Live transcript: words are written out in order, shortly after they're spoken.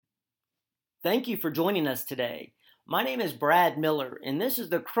Thank you for joining us today. My name is Brad Miller, and this is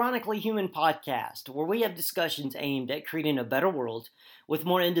the Chronically Human podcast, where we have discussions aimed at creating a better world with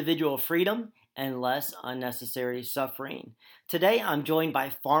more individual freedom and less unnecessary suffering. Today, I'm joined by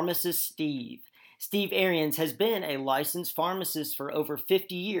pharmacist Steve. Steve Arians has been a licensed pharmacist for over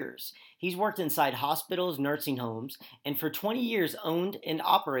 50 years. He's worked inside hospitals, nursing homes, and for 20 years owned and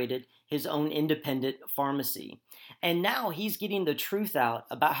operated his own independent pharmacy. And now he's getting the truth out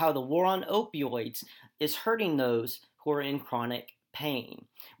about how the war on opioids is hurting those who are in chronic pain.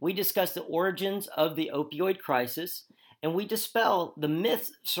 We discuss the origins of the opioid crisis, and we dispel the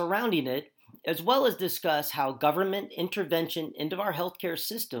myths surrounding it, as well as discuss how government intervention into our healthcare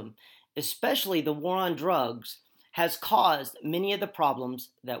system, especially the war on drugs, has caused many of the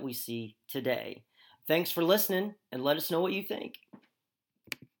problems that we see today. Thanks for listening, and let us know what you think.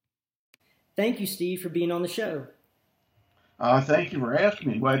 Thank you, Steve, for being on the show. Thank you for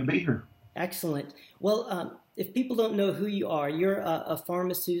asking me. Glad to be here. Excellent. Well, if people don't know who you are, you're a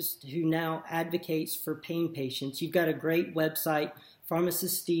pharmacist who now advocates for pain patients. You've got a great website,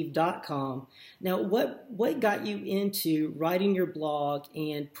 pharmaciststeve.com. Now, what got you into writing your blog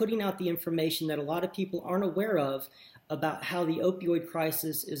and putting out the information that a lot of people aren't aware of about how the opioid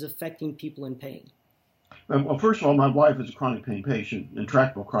crisis is affecting people in pain? Well, first of all, my wife is a chronic pain patient,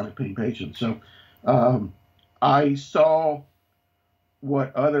 intractable chronic pain patient. So I saw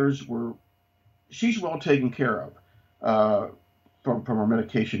what others were. She's well taken care of from her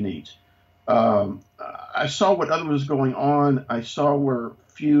medication needs. I saw what others was going on. I saw where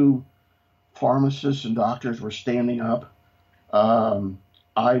few pharmacists and doctors were standing up.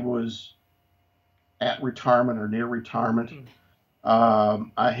 I was at retirement or near retirement.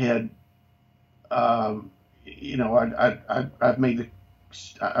 I had, I've made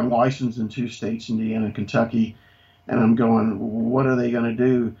I'm licensed in 2 states, Indiana and Kentucky, and I'm going, what are they going to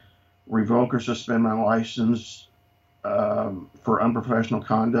do? Revoke or suspend my license for unprofessional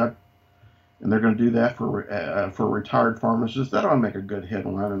conduct? And they're going to do that for retired pharmacists. That'll make a good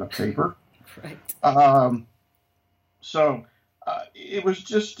headline in a paper. Right. So it was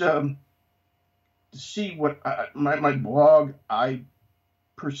just to see what my blog, I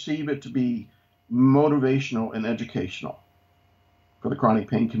perceive it to be motivational and educational for the chronic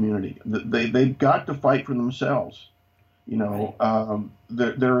pain community. They've got to fight for themselves. Right.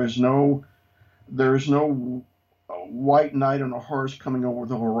 There is no white knight on a horse coming over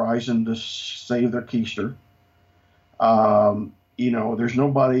the horizon to save their keister. There's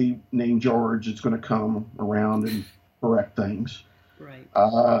nobody named George that's going to come around and correct things. Right.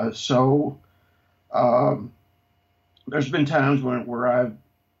 There's been times where I've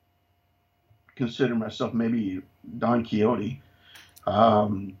considered myself maybe Don Quixote.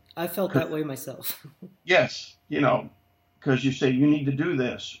 I felt that way myself. Yes, because you say you need to do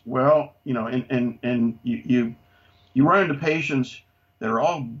this. Well, and you run into patients that are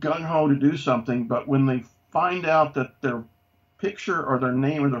all gung-ho to do something, but when they find out that their picture or their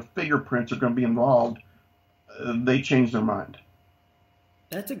name or their fingerprints are going to be involved, they change their mind.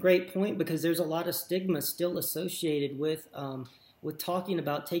 That's a great point, because there's a lot of stigma still associated with talking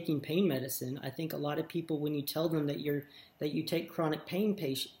about taking pain medicine. I think a lot of people, when you tell them that you take chronic pain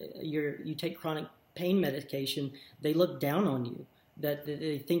you take chronic pain medication, they look down on you. That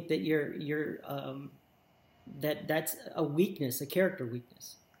they think that that's a weakness, a character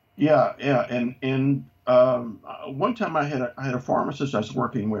weakness. Yeah, and one time I had a pharmacist I was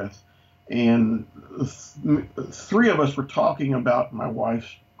working with, and 3 of us were talking about my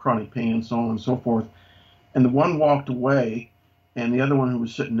wife's chronic pain and so on and so forth, and the one walked away, and the other one who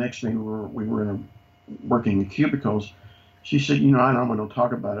was sitting next to me, we were working in cubicles. She said, I don't want to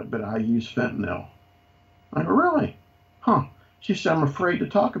talk about it, but I use fentanyl. I go, really? Huh. She said, I'm afraid to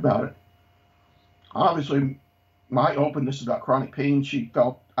talk about it. Obviously, my openness about chronic pain, she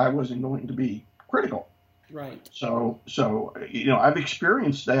felt I wasn't going to be critical. Right. So I've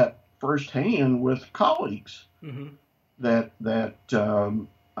experienced that firsthand with colleagues. Mm-hmm. that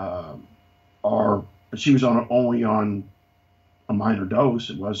are. She was only on a minor dose.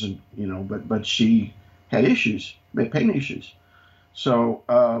 It wasn't, but she had issues, had pain issues. So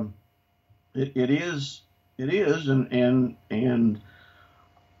it is, and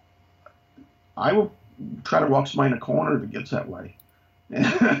I will try to walk somebody in a corner if it gets that way.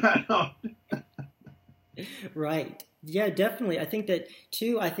 Right. Yeah, definitely. I think that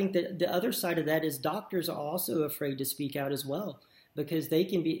the other side of that is doctors are also afraid to speak out as well, because they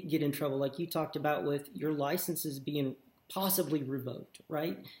can get in trouble, like you talked about with your licenses being possibly revoked,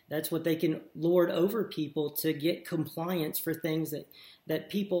 right? That's what they can lord over people to get compliance for things that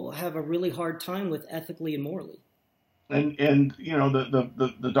people have a really hard time with ethically and morally. And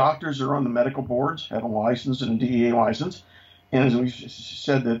the doctors are on the medical boards, have a license and a DEA license, and as we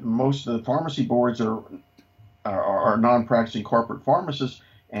said, that most of the pharmacy boards are non-practicing corporate pharmacists,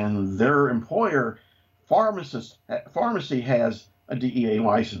 and their employer, pharmacy has a DEA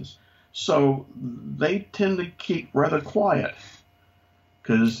license, so they tend to keep rather quiet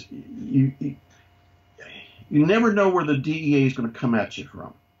because you never know where the DEA is going to come at you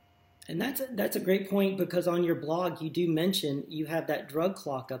from. And that's a great point, because on your blog you do mention you have that drug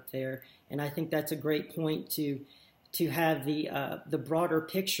clock up there, and I think that's a great point to have the broader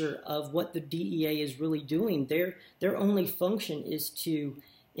picture of what the DEA is really doing. Their only function is to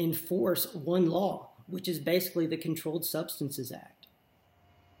enforce one law, which is basically the Controlled Substances Act.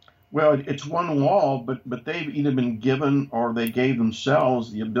 Well, it's one law, but they've either been given or they gave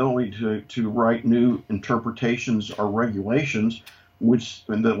themselves the ability to write new interpretations or regulations, which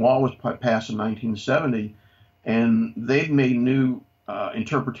the law was passed in 1970, and they've made new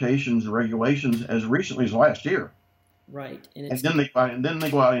interpretations and regulations as recently as last year. Right, and then they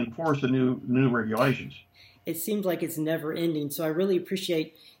go out and enforce the new regulations. It seems like it's never ending. So I really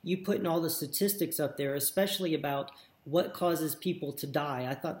appreciate you putting all the statistics up there, especially about what causes people to die.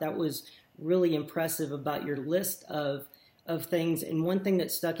 I thought that was really impressive about your list of things. And one thing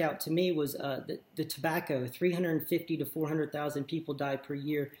that stuck out to me was the tobacco. 350 to 400,000 people die per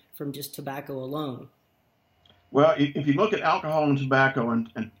year from just tobacco alone. Well, if you look at alcohol and tobacco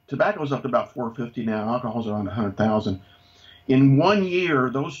is up to about 450 now, alcohol's around 100,000. In 1 year,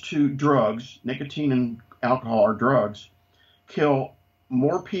 those two drugs, nicotine and alcohol are drugs, kill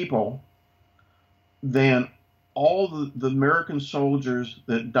more people than all the American soldiers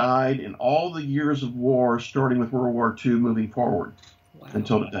that died in all the years of war, starting with World War II, moving forward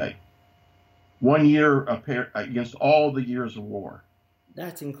until today. 1 year against all the years of war.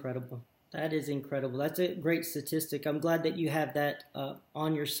 That's incredible. That is incredible. That's a great statistic. I'm glad that you have that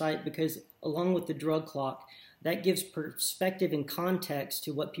on your site, because along with the drug clock, that gives perspective and context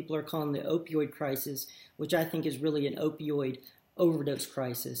to what people are calling the opioid crisis, which I think is really an opioid overdose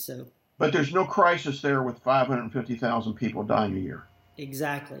crisis. But there's no crisis there with 550,000 people dying a year.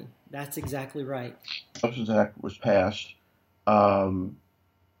 Exactly. That's exactly right. The Substance Act was passed.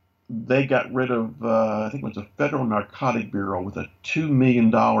 They got rid of, I think it was the Federal Narcotic Bureau with a $2 million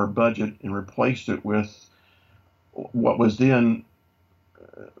budget and replaced it with what was then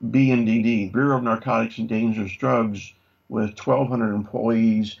BNDD, Bureau of Narcotics and Dangerous Drugs, with 1,200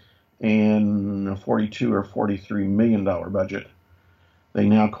 employees and a $42 or $43 million budget. They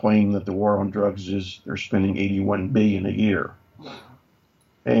now claim that the war on drugs they're spending $81 billion a year.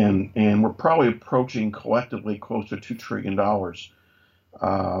 And we're probably approaching collectively close to $2 trillion.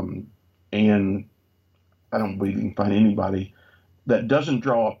 And I don't believe you can find anybody that doesn't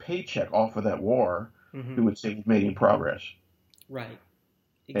draw a paycheck off of that war who would say we've made any progress. Right.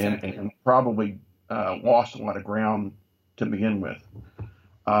 Exactly. And probably lost a lot of ground to begin with.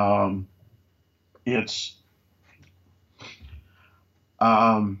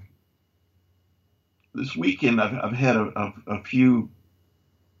 This weekend I've had a few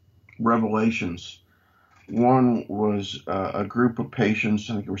revelations. One was a group of patients,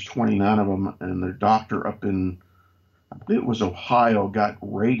 I think there was 29 of them, and their doctor up in, I believe it was Ohio, got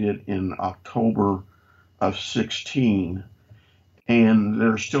raided in October of 16, and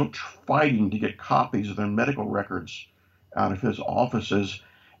they're still fighting to get copies of their medical records out of his offices,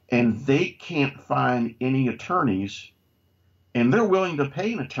 and they can't find any attorneys, and they're willing to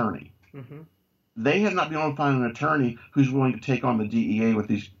pay an attorney. Mm-hmm. They have not been able to find an attorney who's willing to take on the DEA with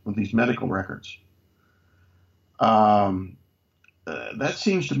these medical records. That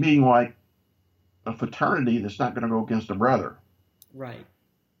seems to me like a fraternity that's not going to go against a brother. Right.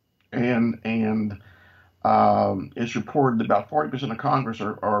 And it's reported that about 40% of Congress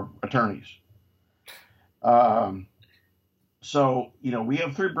are attorneys. So, we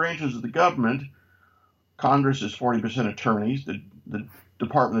have three branches of the government. Congress is 40% attorneys. The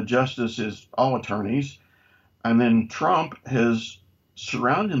Department of Justice is all attorneys. And then Trump has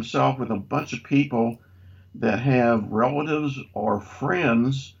surrounded himself with a bunch of people that have relatives or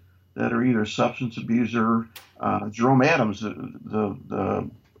friends that are either substance abuser. Jerome Adams, the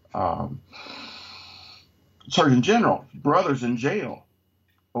Surgeon General, brother's in jail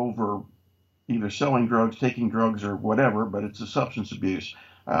over either selling drugs, taking drugs, or whatever, but it's a substance abuse.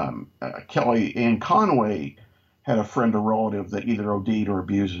 Kellyanne Conway had a friend or relative that either OD'd or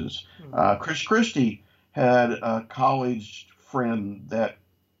abuses. Chris Christie had a college friend that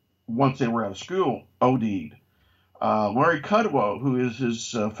once they were out of school, OD'd. Larry Kudlow, who is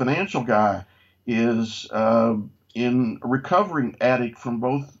his financial guy, is in a recovering addict from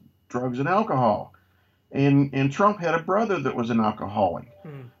both drugs and alcohol. and Trump had a brother that was an alcoholic.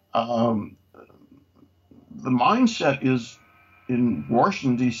 Um, the mindset is in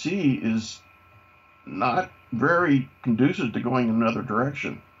Washington D.C. is not very conducive to going in another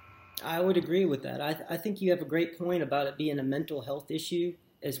direction. I would agree with that. I think you have a great point about it being a mental health issue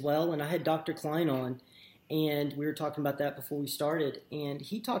as well. And I had Dr. Klein on, and we were talking about that before we started. And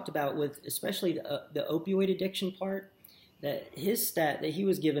he talked about, with especially the opioid addiction part, that his stat that he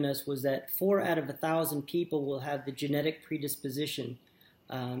was giving us was that 4 out of 1,000 people will have the genetic predisposition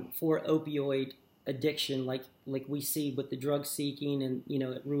for opioid addiction, like we see with the drug seeking and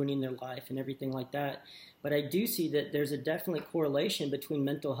it ruining their life and everything like that. But I do see that there's a definitely correlation between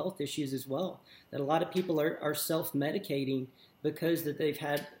mental health issues as well. That a lot of people are self-medicating because that they've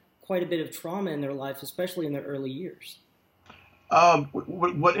had quite a bit of trauma in their life, especially in their early years.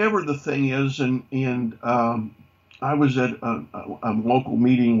 Whatever the thing is, and I was at a local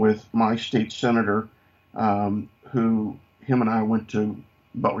meeting with my state senator, who him and I went to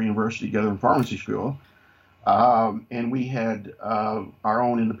Butler University together in pharmacy school, and we had our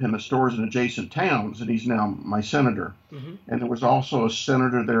own independent stores in adjacent towns, and he's now my senator. Mm-hmm. And there was also a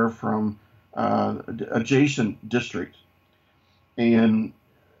senator there from adjacent district, and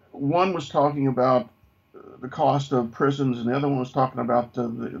one was talking about the cost of prisons, and the other one was talking about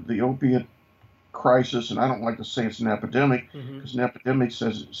the opiate crisis. And I don't like to say it's an epidemic, because an epidemic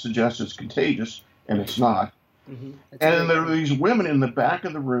suggests it's contagious, and it's not. Mm-hmm. And there were these women in the back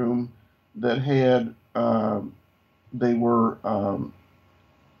of the room that had they were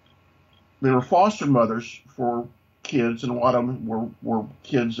foster mothers for kids, and a lot of them were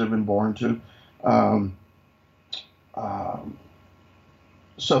kids that have been born to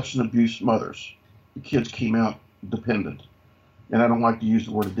substance abuse mothers. The kids came out dependent, and I don't like to use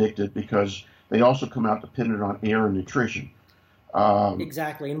the word addicted because they also come out dependent on air and nutrition.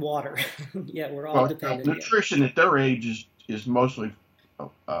 Exactly, and water. Yeah, we're all dependent. Nutrition at their age is mostly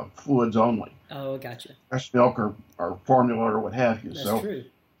fluids only. Oh, gotcha. Breast milk or formula or what have you. That's true.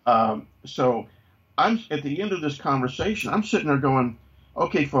 So I'm at the end of this conversation. I'm sitting there going,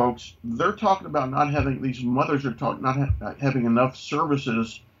 okay, folks, they're talking about not having, these mothers are talking not having enough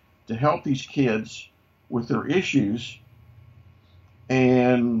services to help these kids with their issues,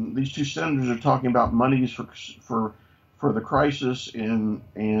 and these two senators are talking about monies for the crisis in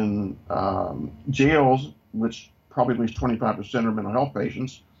jails, which probably at least 25% are mental health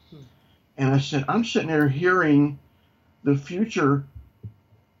patients. And I said, I'm sitting there hearing the future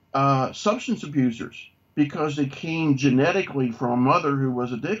substance abusers, because they came genetically from a mother who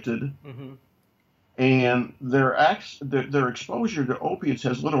was addicted, and their exposure to opiates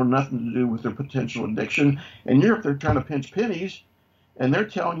has little or nothing to do with their potential addiction. And you're up there trying to pinch pennies, and they're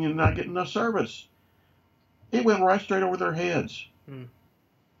telling you they're not getting enough service. It went right straight over their heads. I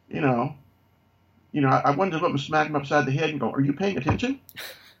wanted to look and smack them upside the head and go, "Are you paying attention?"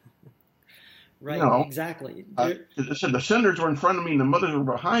 Right, exactly. I said the senators were in front of me and the mothers were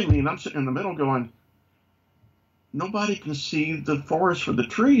behind me, and I'm sitting in the middle going, nobody can see the forest for the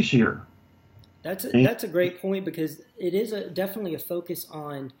trees here. That's a great point, because it is definitely a focus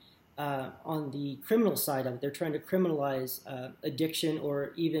on the criminal side of it. They're trying to criminalize addiction,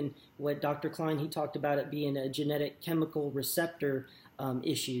 or even what Dr. Klein, he talked about it being a genetic chemical receptor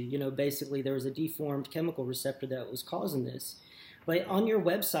issue. Basically there was a deformed chemical receptor that was causing this. But on your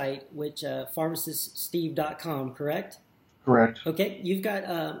website, which pharmaciststeve.com, correct? Correct. Okay, you've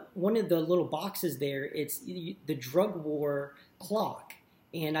got one of the little boxes there. It's the drug war clock.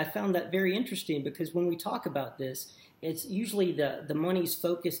 And I found that very interesting, because when we talk about this, it's usually the money's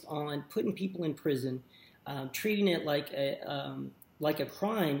focused on putting people in prison, treating it like a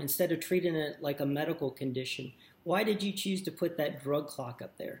crime instead of treating it like a medical condition. Why did you choose to put that drug clock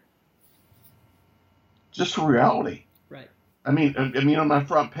up there? Just for reality. Right. I mean, on my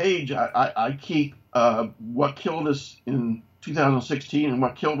front page, I keep what killed us in 2016 and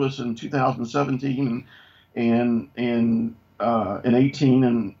what killed us in 2017 and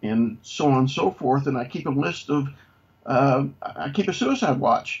 18 and so on and so forth. And I keep a list of, I keep a suicide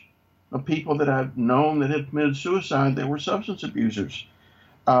watch of people that I've known that have committed suicide that were substance abusers.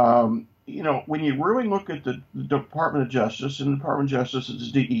 When you really look at the Department of Justice, and the Department of Justice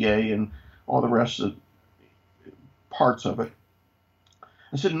is DEA and all the rest of parts of it.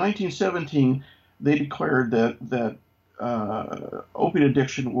 I said in 1917, they declared that opiate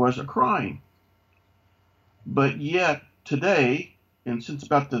addiction was a crime. But yet today, and since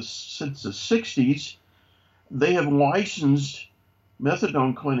the 60s, they have licensed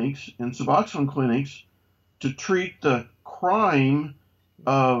methadone clinics and Suboxone clinics to treat the crime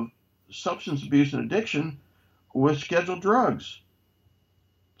of substance abuse and addiction with scheduled drugs.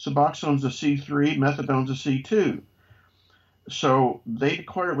 Suboxone's a C3, methadone's a C2. So they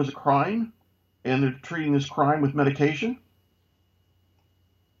declared it was a crime, and they're treating this crime with medication.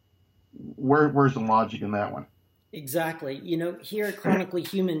 Where's the logic in that one? Exactly. Here at Chronically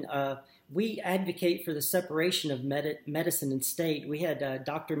Human, we advocate for the separation of medicine and state. We had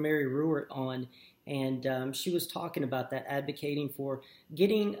Dr. Mary Ruwart on, and she was talking about that, advocating for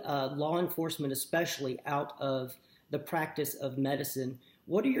getting law enforcement especially out of the practice of medicine.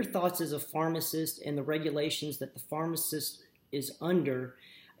 What are your thoughts as a pharmacist and the regulations that the pharmacist is under,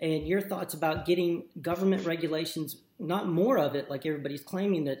 and your thoughts about getting government regulations, not more of it like everybody's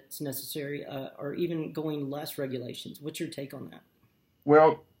claiming that it's necessary, or even going less regulations? What's your take on that?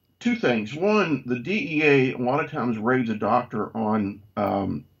 Well, two things. One, the DEA a lot of times raids a doctor on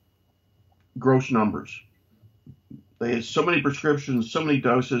gross numbers. They had so many prescriptions, so many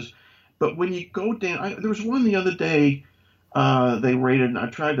doses. But when you go down, there was one the other day they raided, and I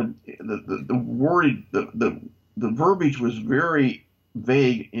tried to, the verbiage was very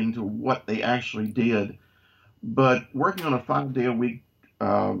vague into what they actually did. But working on a 5-day-a-week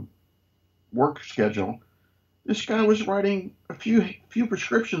work schedule, this guy was writing a few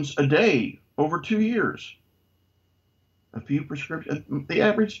prescriptions a day over 2 years. A few prescriptions. The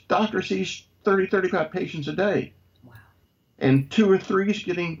average doctor sees 35 patients a day. Wow. And 2 or 3 is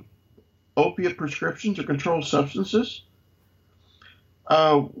getting opiate prescriptions or controlled substances.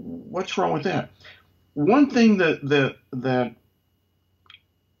 What's wrong with that? One thing that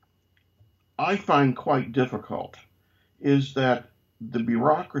I find quite difficult is that the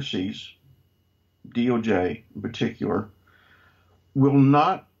bureaucracies, DOJ in particular, will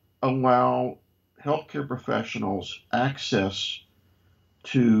not allow healthcare professionals access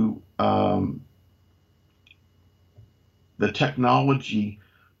to the technology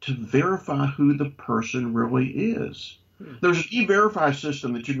to verify who the person really is. There's an E-Verify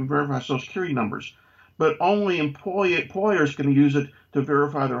system that you can verify Social Security numbers, but only employers can use it to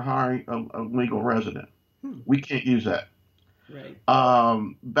verify they're hiring a legal resident. We can't use that. Right.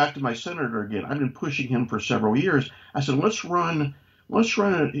 Back to my senator again. I've been pushing him for several years. I said, let's run.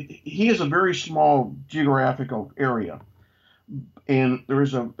 He has a very small geographical area, and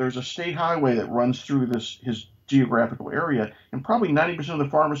there's a state highway that runs through his geographical area, and probably 90% of the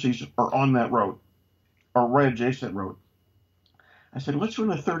pharmacies are on that road, or right adjacent road. I said, let's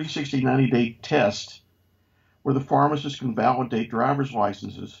run a 30, 60, 90-day test where the pharmacist can validate driver's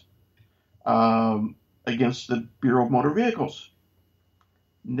licenses against the Bureau of Motor Vehicles.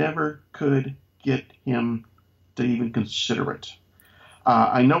 Never could get him to even consider it.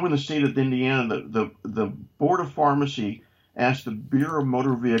 I know in the state of Indiana, the Board of Pharmacy asked the Bureau of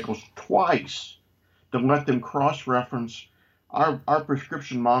Motor Vehicles twice to let them cross-reference our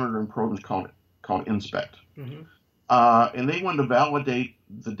prescription monitoring program called Inspect. Mm-hmm. And they wanted to validate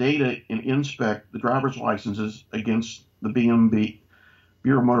the data and inspect the driver's licenses against the BMV,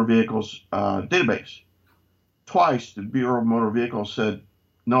 Bureau of Motor Vehicles database. Twice, the Bureau of Motor Vehicles said,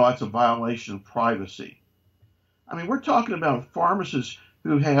 no, that's a violation of privacy. I mean, we're talking about pharmacists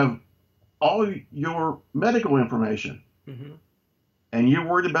who have all your medical information. Mm-hmm. And you're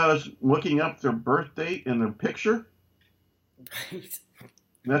worried about us looking up their birth date and their picture? Right.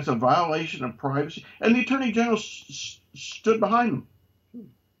 That's a violation of privacy. And the Attorney General stood behind them.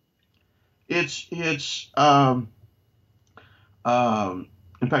 It's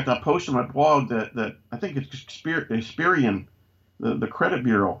in fact, I posted on my blog that I think it's Experian, the credit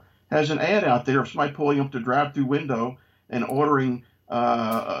bureau, has an ad out there of somebody pulling up the drive-through window and ordering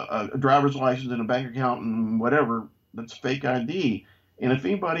a driver's license and a bank account and whatever that's fake ID. And if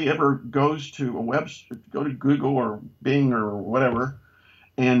anybody ever goes to a website, go to Google or Bing or whatever,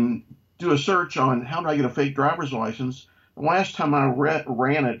 and do a search on how do I get a fake driver's license, the last time I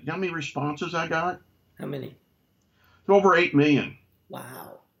ran it, you know how many responses I got? How many? Over 8 million.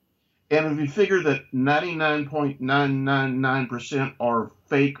 Wow. And if you figure that 99.999% are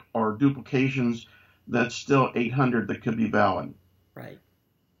fake or duplications, that's still 800 that could be valid. Right.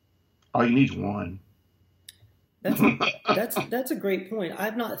 All you need is one. That's a great point.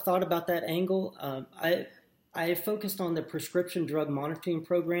 I've not thought about that angle. I focused on the prescription drug monitoring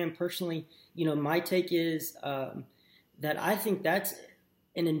program. Personally, my take is that I think that's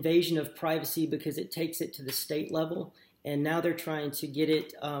an invasion of privacy because it takes it to the state level, and now they're trying to get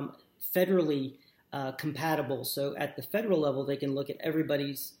it federally compatible. So at the federal level, they can look at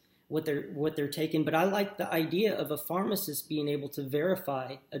everybody's what they're taking. But I like the idea of a pharmacist being able to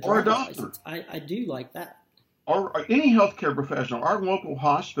verify a driver's license. I do like that. Or any healthcare professional. Our local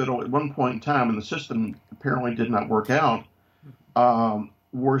hospital at one point in time, and the system apparently did not work out,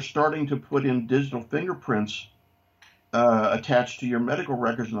 were starting to put in digital fingerprints attached to your medical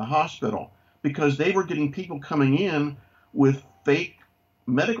records in the hospital, because they were getting people coming in with fake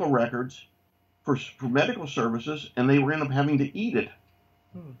medical records for medical services, and they were end up having to eat it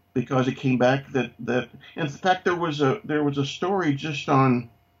because it came back that in fact there was a story just on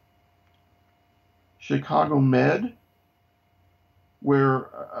Chicago Med where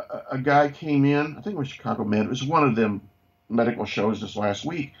a guy came in. I think it was Chicago Med. It was one of them medical shows this last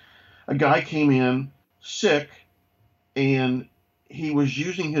week. A guy came in sick, and he was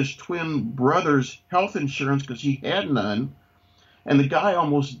using his twin brother's health insurance because he had none. And the guy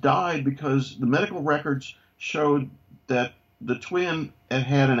almost died because the medical records showed that the twin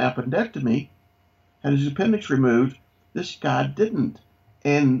had an appendectomy, had his appendix removed. This guy didn't.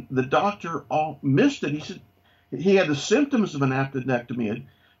 And the doctor all missed it. He said he had the symptoms of an appendectomy,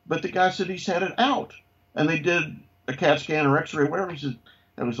 but the guy said he's had it out. And they did a CAT scan or x-ray, whatever. He said,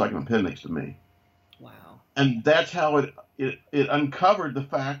 that was like an appendix to me. Wow. And that's how it uncovered the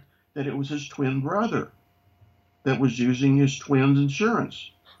fact that it was his twin brother that was using his twin's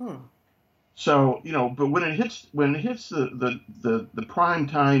insurance. So, but when it hits the prime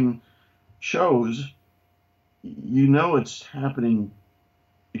time shows, it's happening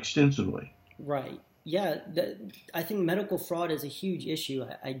extensively. Right. Yeah. I think medical fraud is a huge issue.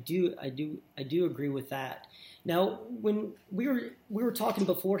 I do agree with that. Now, when we were talking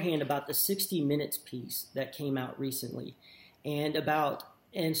beforehand about the 60 Minutes piece that came out recently, and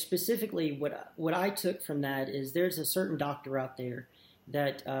specifically what I took from that is there's a certain doctor out there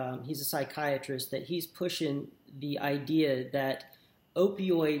that he's a psychiatrist, that he's pushing the idea that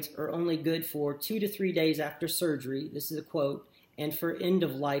opioids are only good for 2 to 3 days after surgery. This is a quote, and for end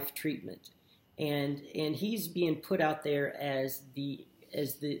of life treatment. And he's being put out there as the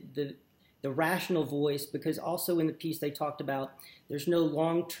rational voice, because also in the piece they talked about there's no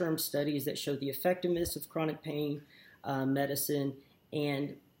long-term studies that show the effectiveness of chronic pain medicine,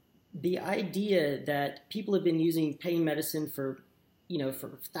 and the idea that people have been using pain medicine for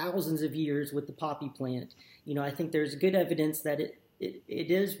thousands of years with the poppy plant. I think there's good evidence that it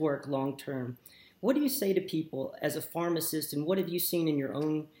is work long-term. What do you say to people as a pharmacist, and what have you seen in your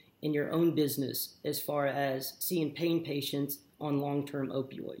own business as far as seeing pain patients on long-term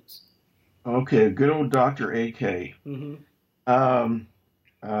opioids? Okay, good old Dr. AK. Mm-hmm.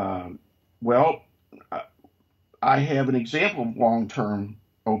 Well, I have an example of long-term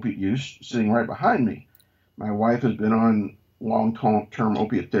opiate use sitting right behind me. My wife has been on long-term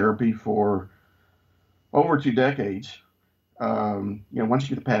opiate therapy for over 2 decades. Once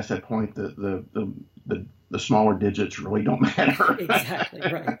you get past that point, the smaller digits really don't matter. Exactly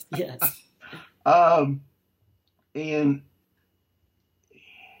right. Yes. And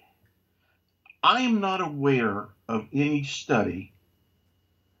I am not aware of any study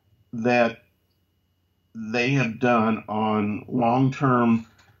that they have done on long-term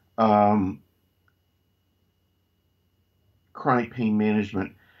chronic pain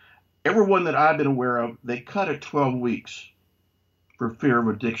management. Everyone that I've been aware of, they cut at 12 weeks for fear of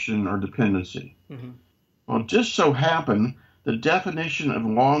addiction or dependency. Mm-hmm. Well, it just so happened the definition of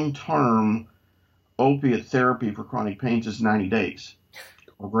long-term opiate therapy for chronic pains is 90 days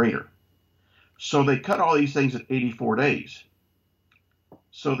or greater. So they cut all these things at 84 days.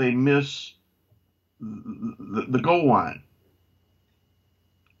 So they miss the goal line.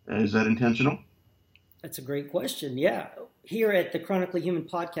 Is that intentional? That's a great question. Yeah. Here at the Chronically Human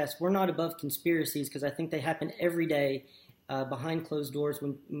podcast, we're not above conspiracies, because I think they happen every day behind closed doors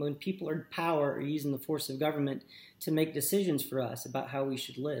when people in power are using the force of government to make decisions for us about how we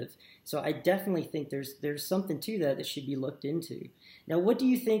should live. So I definitely think there's something to that should be looked into. Now, what do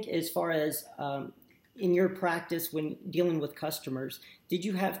you think as far as in your practice when dealing with customers? Did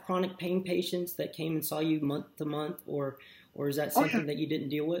you have chronic pain patients that came and saw you month to month, or is that something that you didn't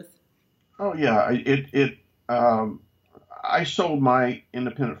deal with? Oh yeah, I sold my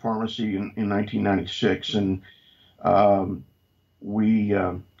independent pharmacy in 1996, and we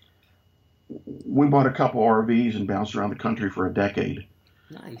bought a couple RVs and bounced around the country for a decade.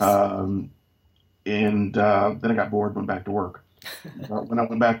 Nice. And then I got bored and went back to work. When I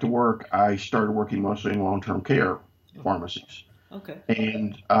went back to work, I started working mostly in long-term care pharmacies. Okay.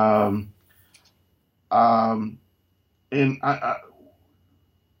 And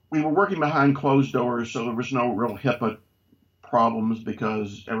we were working behind closed doors, so there was no real HIPAA problems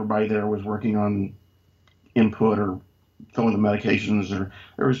because everybody there was working on input or filling the medications, or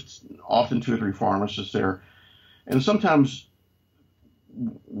there was often 2 or 3 pharmacists there. And sometimes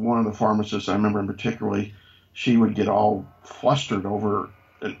one of the pharmacists, I remember in particularly, she would get all flustered over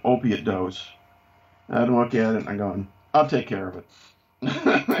an opiate dose. And I'd look at it and I'm going, I'll take care of it.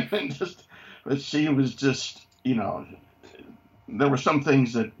 But she was just you know, there were some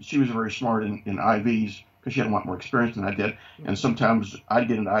things that she was very smart in IVs because she had a lot more experience than I did. And sometimes I'd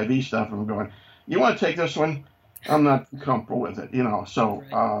get into IV stuff and I'm going, you want to take this one? I'm not comfortable with it, you know. So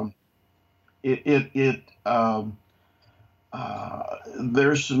there's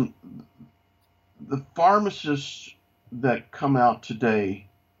the pharmacists that come out today,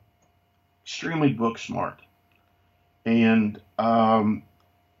 extremely book smart. And when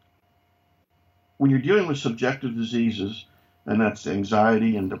you're dealing with subjective diseases, and that's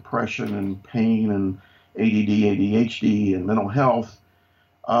anxiety and depression and pain and ADD, ADHD, and mental health,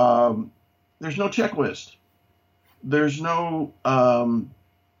 there's no checklist. There's no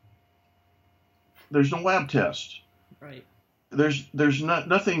lab test. Right. There's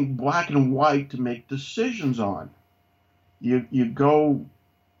nothing black and white to make decisions on. You go,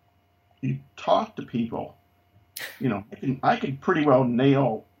 you talk to people. You know, I can pretty well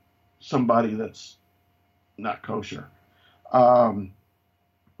nail somebody that's not kosher.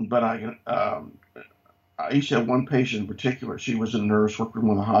 But I used to have one patient in particular. She was a nurse, worked in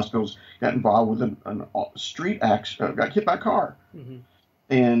one of the hospitals, got involved with a street accident, got hit by a car. Mm-hmm.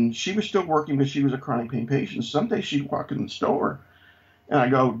 And she was still working because she was a chronic pain patient. Someday she'd walk in the store, and I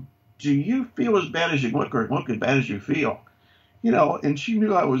go, do you feel as bad as you look or look as bad as you feel? You know, and she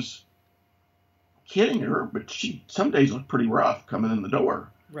knew I was kidding her, but she some days looked pretty rough coming in the door.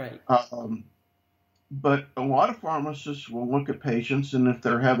 Right. But a lot of pharmacists will look at patients, and if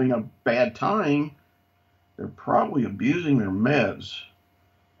they're having a bad time, they're probably abusing their meds.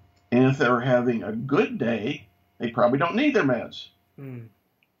 And if they're having a good day, they probably don't need their meds.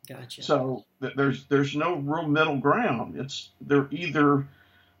 Gotcha. So there's no real middle ground. They're either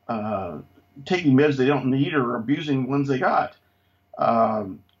taking meds they don't need or abusing the ones they got.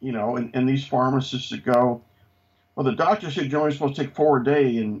 You know, and these pharmacists that go, well, the doctor said you're only supposed to take 4 a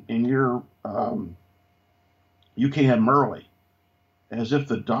day, and you're you can't have them early, as if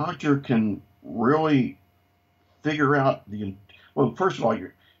the doctor can really figure out well, first of all,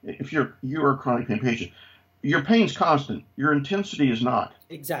 if you're a chronic pain patient, your pain's constant, your intensity is not.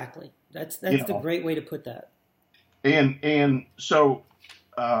 Exactly. That's the great way to put that. And so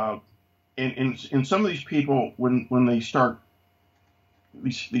in some of these people, when they start,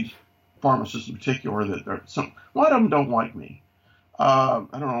 these pharmacists in particular, that a lot of them don't like me. I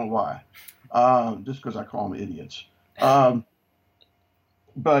don't know why. Just because I call them idiots.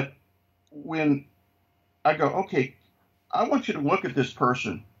 But when I go, okay, I want you to look at this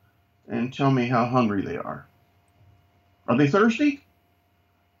person and tell me how hungry they are. Are they thirsty?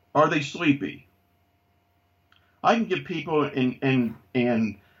 Are they sleepy? I can give people, and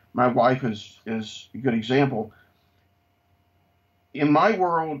my wife is a good example. In my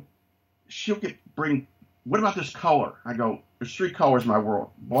world, she'll bring, what about this color? I go, there's 3 colors in my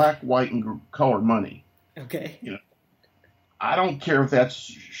world: black, white, and colored money. Okay. You know, I don't care if that's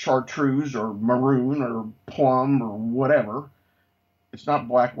chartreuse or maroon or plum or whatever. It's not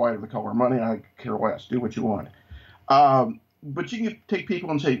black, white, or the color money. I care less. Do what you want. But you can take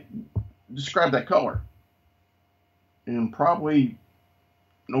people and say, describe that color. And probably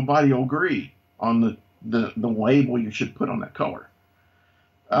nobody will agree on the label you should put on that color.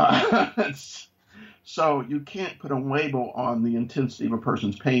 So you can't put a label on the intensity of a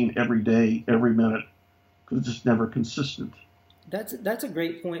person's pain every day, every minute, because it's just never consistent. That's a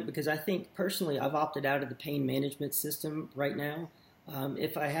great point, because I think personally I've opted out of the pain management system right now.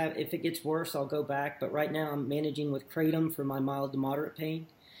 If it gets worse, I'll go back. But right now I'm managing with Kratom for my mild to moderate pain.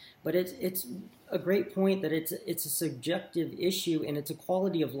 But it's a great point that it's a subjective issue, and it's a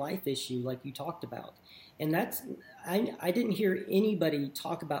quality of life issue, like you talked about. And I didn't hear anybody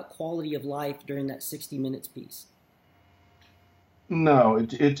talk about quality of life during that 60 Minutes piece. No,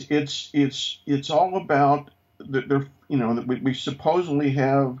 it's all about we supposedly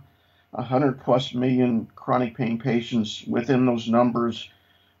have 100+ million chronic pain patients. Within those numbers,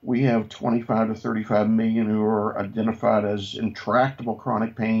 we have 25 to 35 million who are identified as intractable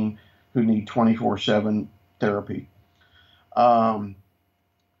chronic pain, who need 24/7 therapy.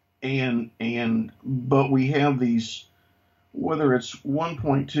 But we have these, whether it's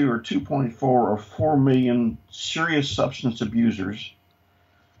 1.2 or 2.4 or 4 million serious substance abusers.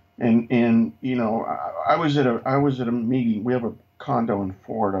 And you know, I was at a meeting. We have a condo in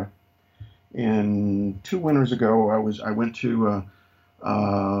Florida, and 2 winters ago, I went to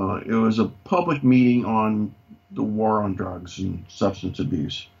it was a public meeting on the war on drugs and substance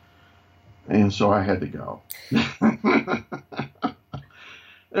abuse, and so I had to go.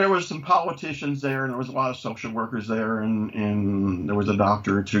 There was some politicians there, and there was a lot of social workers there, and there was a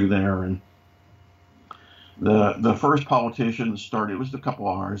doctor or two there, and the first politician that started, it was a couple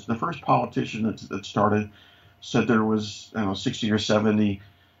of hours, the first politician that started said there was, 60 or 70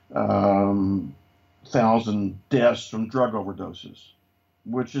 thousand deaths from drug overdoses,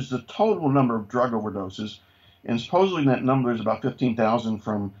 which is the total number of drug overdoses. And supposedly that number is about 15,000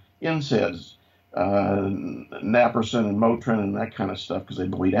 from NSAIDs, naproxen and Motrin and that kind of stuff because they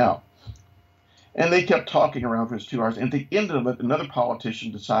bleed out. And they kept talking around for 2 hours. And at the end of it, another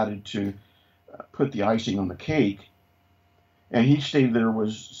politician decided to put the icing on the cake. And he stated there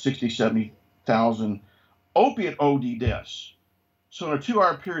was 60, 70,000 opiate OD deaths. So in a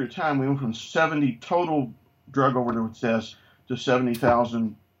 2-hour period of time, we went from 70 total drug overdose deaths to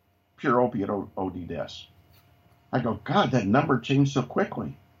 70,000 pure opiate OD deaths. I go, God, that number changed so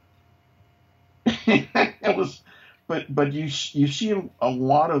quickly. It was, but you see a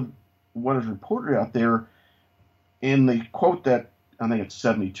lot of what is reported out there, and they quote that, I think it's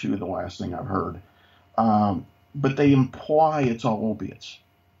 72, the last thing I've heard, but they imply it's all opiates,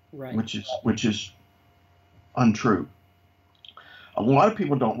 right? Which is untrue. A lot of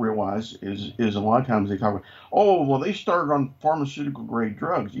people don't realize is a lot of times they talk about, oh, well, they started on pharmaceutical grade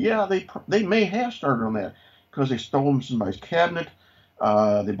drugs. Yeah, they may have started on that because they stole them from somebody's cabinet,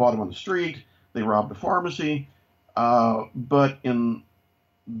 they bought them on the street, they robbed a pharmacy, but in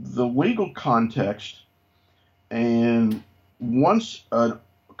the legal context, and once a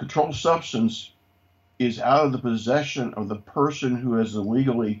controlled substance is out of the possession of the person who has the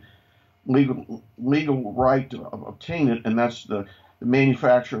legal right to obtain it, and that's the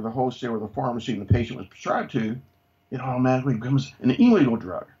manufacturer, the wholesaler, the pharmacy, and the patient was prescribed to, it automatically becomes an illegal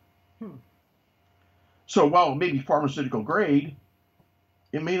drug. So while it may be pharmaceutical grade,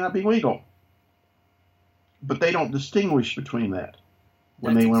 it may not be legal. But they don't distinguish between that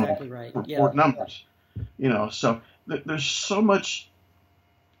when That's they exactly want right. to report numbers. So there's so much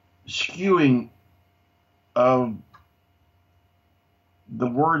skewing of the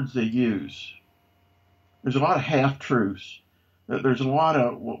words they use. There's a lot of half-truths. There's a lot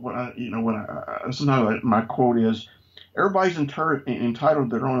of sometimes my quote is, everybody's entitled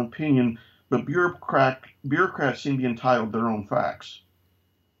to their own opinion, but bureaucrats seem to be entitled to their own facts.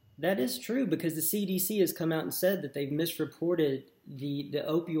 That is true, because the CDC has come out and said that they've misreported the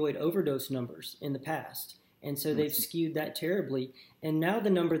opioid overdose numbers in the past. And so they've skewed that terribly. And now the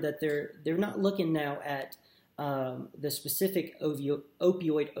number that they're not looking now at the specific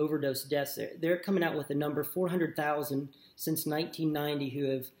opioid overdose deaths. They're coming out with a number, 400,000 since 1990 who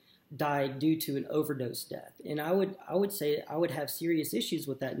have died due to an overdose death. And I would say I would have serious issues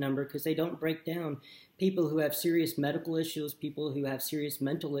with that number, because they don't break down people who have serious medical issues, people who have serious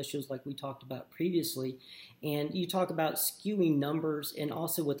mental issues like we talked about previously. And you talk about skewing numbers and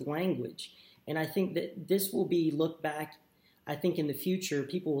also with language. And I think that this will be looked back, I think in the future,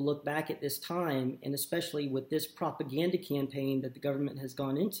 people will look back at this time, and especially with this propaganda campaign that the government has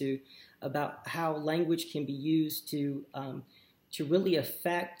gone into, about how language can be used to really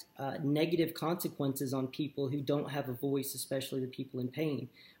affect negative consequences on people who don't have a voice, especially the people in pain.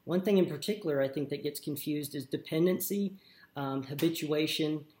 One thing in particular I think that gets confused is dependency,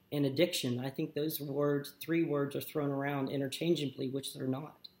 habituation, and addiction. I think those three words are thrown around interchangeably, which they're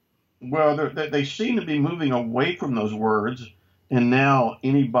not. Well, they seem to be moving away from those words, and now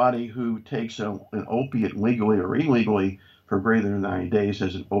anybody who takes an opiate legally or illegally for greater than 90 days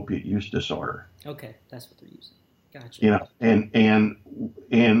has an opiate use disorder. Okay, that's what they're using. Gotcha.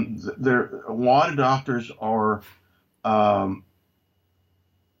 And there a lot of doctors are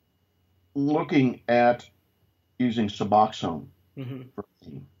looking at using Suboxone for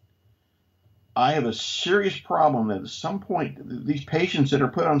pain. I have a serious problem that at some point, these patients that are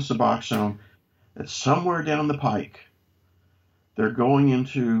put on Suboxone, that somewhere down the pike, they're going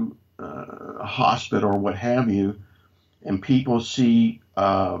into a hospital or what have you, and people see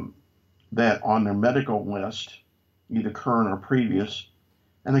that on their medical list, either current or previous,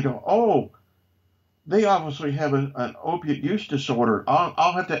 and they go, oh, they obviously have an opiate use disorder.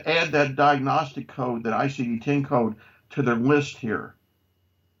 I'll have to add that diagnostic code, that ICD-10 code, to their list here.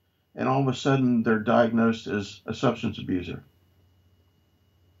 And all of a sudden, they're diagnosed as a substance abuser.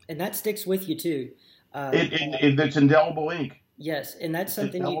 And that sticks with you, too. It's indelible ink. Yes, and that's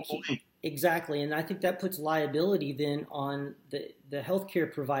something you keep. Exactly, and I think that puts liability then on the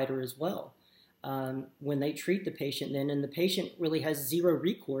healthcare provider as well. When they treat the patient then, and the patient really has zero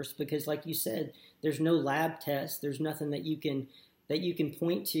recourse, because like you said, there's no lab test, there's nothing that you can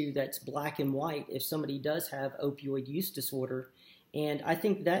point to that's black and white if somebody does have opioid use disorder. And I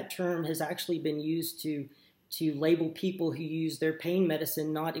think that term has actually been used to label people who use their pain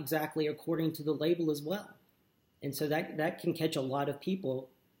medicine not exactly according to the label as well. And so that can catch a lot of people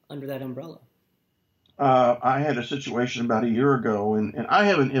under that umbrella. I had a situation about a year ago, and I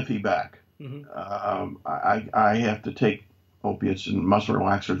have an iffy back. Hmm. I have to take opiates and muscle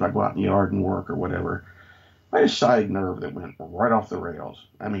relaxers if I go out in the yard and work or whatever. I had a sciatic nerve that went right off the rails.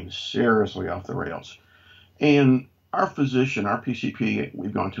 I mean, seriously off the rails. And our physician, our PCP,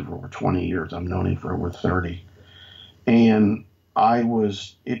 we've gone to for over 20 years. I've known him for over 30. And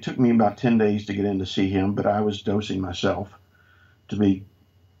it took me about 10 days to get in to see him, but I was dosing myself to be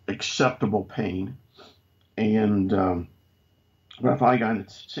acceptable pain. And when I finally got in to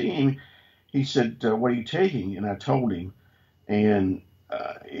see him, he said, "What are you taking?" And I told him, and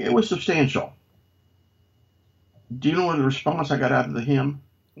it was substantial. Do you know what the response I got out of him?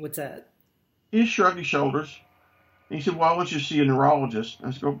 What's that? He shrugged his shoulders. And he said, "Well, I want you to see a neurologist."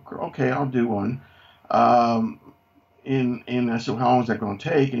 I said, "Okay, I'll do one." Um, and I said, "How long is that going to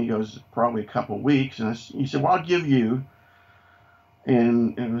take?" And he goes, "Probably a couple of weeks." And he said, "Well, I'll give you,"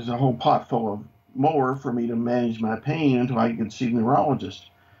 and it was a whole pot full of more for me to manage my pain until I could see the neurologist.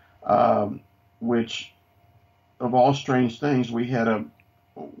 Which, of all strange things, we had a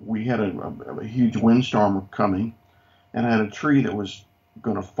huge windstorm coming, and I had a tree that was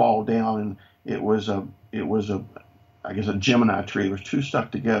going to fall down, and it was a I guess a Gemini tree. There was two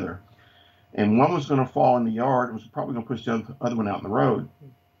stuck together, and one was going to fall in the yard. It was probably going to push the other one out in the road.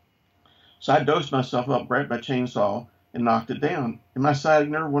 So I dosed myself up, grabbed my chainsaw, and knocked it down, and my sciatic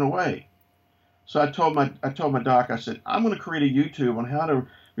nerve went away. So I told my doc, I said, "I'm going to create a YouTube on how to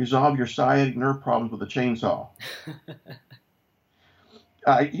resolve your sciatic nerve problems with a chainsaw."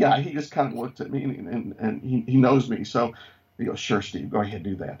 Yeah, he just kind of looked at me, and he knows me, so he goes, "Sure, Steve, go ahead,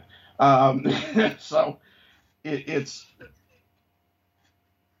 do that." So it's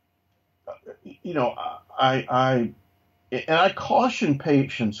you know I caution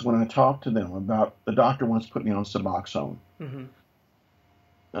patients when I talk to them about the doctor wants to put me on Suboxone. Hmm.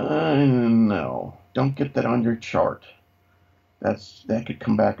 No, don't get that on your chart. That could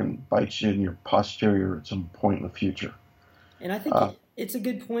come back and bite you in your posterior at some point in the future. And I think Uh, it's a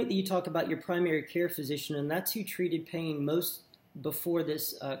good point that you talk about your primary care physician, and that's who treated pain most before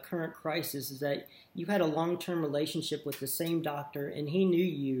this current crisis. Is that you had a long-term relationship with the same doctor, and he knew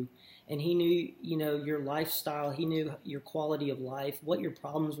you, and he knew your lifestyle, he knew your quality of life, what your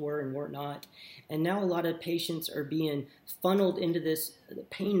problems were and were not. And now a lot of patients are being funneled into this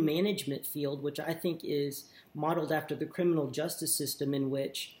pain management field, which I think is modeled after the criminal justice system, in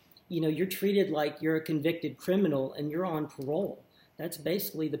which you're treated like you're a convicted criminal and you're on parole. That's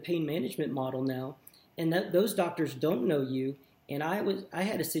basically the pain management model now, and those doctors don't know you. And I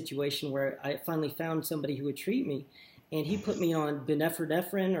had a situation where I finally found somebody who would treat me, and he put me on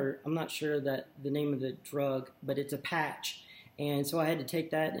Benefredefrin, or I'm not sure that the name of the drug, but it's a patch, and so I had to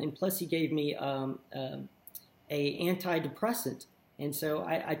take that. And plus, he gave me a antidepressant. And so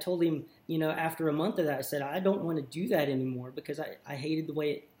I told him, after a month of that, I said, I don't want to do that anymore because I hated the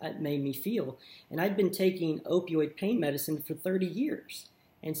way it made me feel. And I'd been taking opioid pain medicine for 30 years.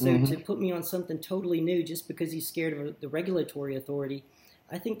 And so to mhm. put me on something totally new just because he's scared of the regulatory authority,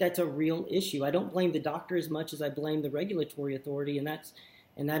 I think that's a real issue. I don't blame the doctor as much as I blame the regulatory authority, and that's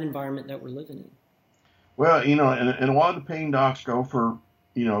in that environment that we're living in. Well, and a lot of the pain docs go for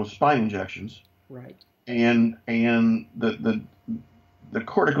spine injections, Right. and the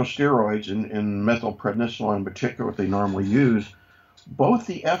corticosteroids and methylprednisolone in particular, what they normally use, both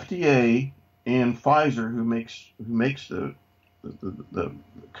the FDA and Pfizer, who makes the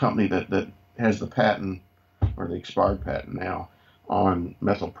company that has the patent or the expired patent now on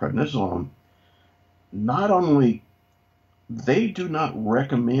methylprednisolone, not only they do not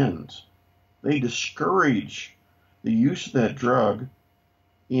recommend, they discourage the use of that drug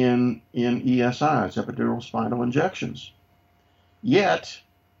in ESIs, epidural spinal injections. Yet,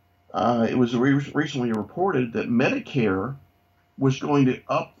 it was recently reported that Medicare was going to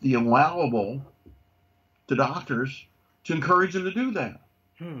up the allowable to doctors to encourage them to do that.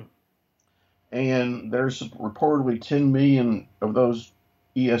 Hmm. And there's reportedly 10 million of those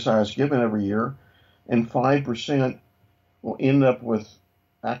ESIs given every year, and 5% will end up with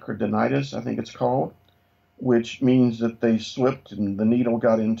acridinitis, I think it's called, which means that they slipped and the needle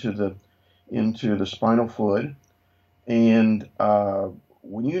got into the spinal fluid. And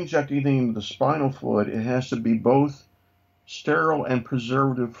when you inject anything into the spinal fluid, it has to be both sterile and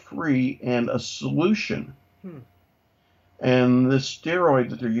preservative free and a solution. Hmm. And the steroid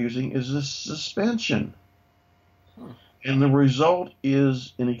that they're using is a suspension. Huh. And the result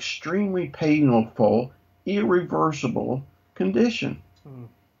is an extremely painful, irreversible condition. Hmm.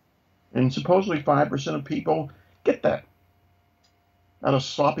 And supposedly 5% of people get that out of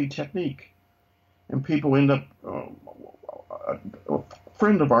sloppy technique. And people end up, a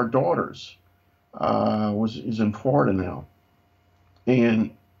friend of our daughter's is in Florida now.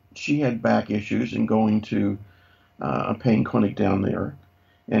 And she had back issues and going to a pain clinic down there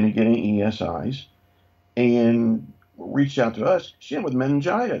and getting ESIs, and reached out to us. She had with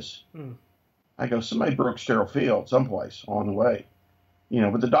meningitis. I go, somebody broke sterile field someplace on the way,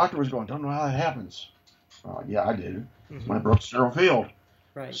 but the doctor was going, don't know how that happens. Yeah, I do. Somebody broke sterile field.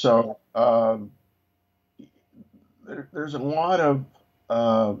 Right. So there's a lot of,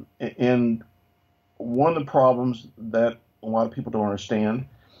 and one of the problems that a lot of people don't understand,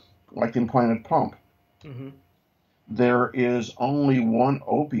 like the implanted pump, there is only one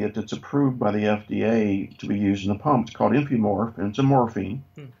opiate that's approved by the FDA to be used in the pump. It's called Infimorph, and it's a morphine.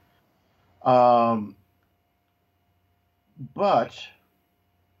 But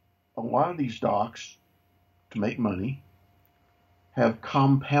a lot of these docs, to make money, have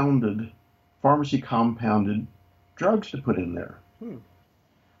pharmacy compounded drugs to put in there.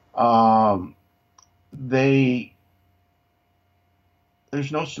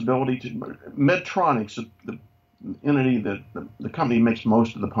 There's no stability to Medtronic, the entity that the company makes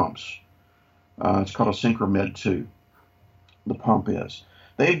most of the pumps. It's called a Synchromed 2. The pump is.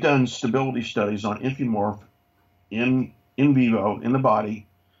 They've done stability studies on Infimorph in vivo in the body,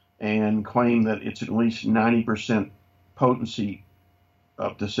 and claim that it's at least 90% potency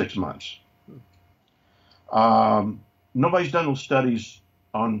up to 6 months. Nobody's done those studies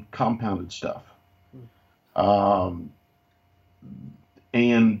on compounded stuff.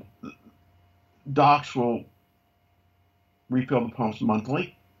 And docs will refill the pumps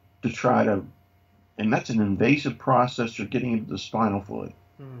monthly to try to, and that's an invasive process for getting into the spinal fluid,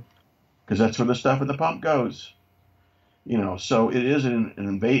 because that's where the stuff in the pump goes. So it is an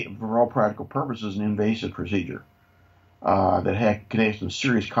invasive, for all practical purposes, an invasive procedure that can have some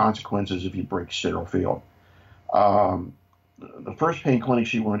serious consequences if you break sterile field. The first pain clinic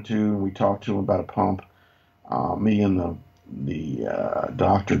she went to, we talked to him about a pump. Me and the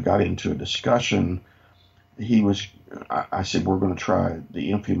doctor got into a discussion. I said, we're going to try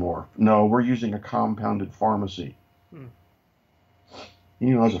the Infimorph. No, we're using a compounded pharmacy.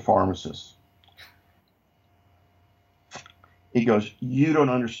 As a pharmacist. He goes, you don't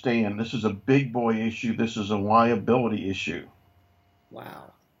understand. This is a big boy issue. This is a liability issue.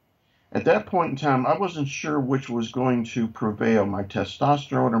 Wow. At that point in time, I wasn't sure which was going to prevail, my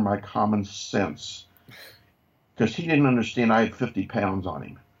testosterone or my common sense. Because he didn't understand I had 50 pounds on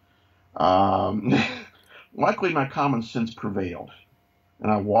him. Luckily, my common sense prevailed, and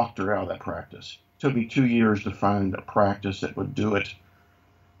I walked her out of that practice. It took me 2 years to find a practice that would do it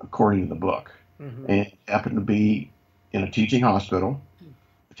according to the book. And it happened to be in a teaching hospital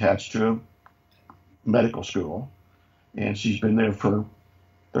attached to a medical school, and she's been there for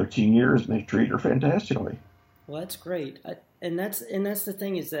 13 years, and they've treated her fantastically. Well, that's great. And that's the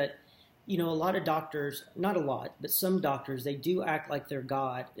thing is that, a lot of doctors, not a lot, but some doctors, they do act like they're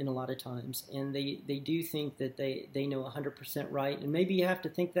God in a lot of times, and they do think that they know 100% right, and maybe you have to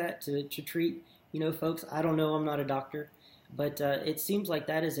think that to treat, folks. I don't know, I'm not a doctor, but it seems like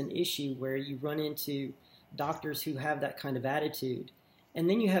that is an issue where you run into doctors who have that kind of attitude. And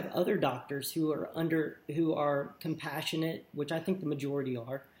then you have other doctors who are compassionate, which I think the majority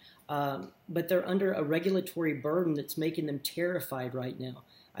are, but they're under a regulatory burden that's making them terrified right now.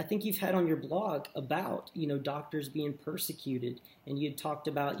 I think you've had on your blog about, doctors being persecuted, and you had talked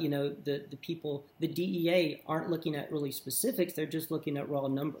about, the people, the DEA aren't looking at really specifics, they're just looking at raw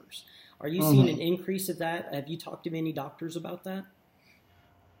numbers. Are you seeing an increase of that? Have you talked to many doctors about that?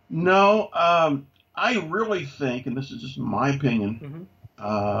 No, I really think, and this is just my opinion,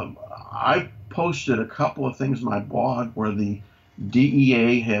 I posted a couple of things in my blog where the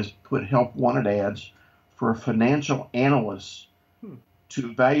DEA has put help wanted ads for financial analysts to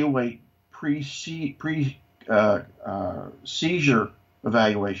evaluate pre-seizure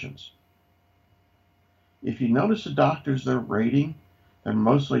evaluations. If you notice the doctors they're rating, they're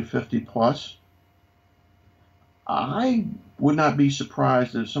mostly 50 plus. I would not be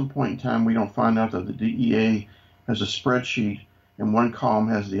surprised if at some point in time we don't find out that the DEA has a spreadsheet and one column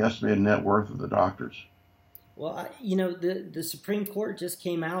has the estimated net worth of the doctors. Well, the Supreme Court just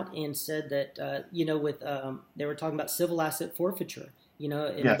came out and said that, they were talking about civil asset forfeiture,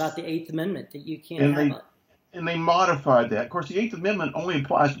 about the Eighth Amendment, that you can't And they modified that. Of course, the Eighth Amendment only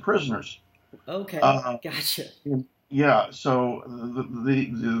applies to prisoners. Okay, gotcha. Yeah, so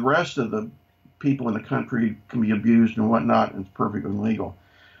the rest of the people in the country can be abused and whatnot, and it's perfectly legal.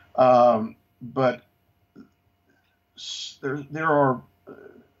 But there are,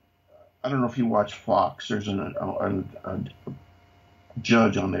 I don't know if you watch Fox, there's a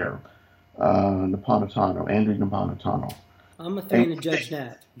judge on there, Andrew Napolitano. I'm a fan of Judge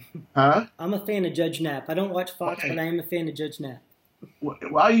Knapp. Huh? I'm a fan of Judge Knapp. I don't watch Fox, but I am a fan of Judge Knapp. Well,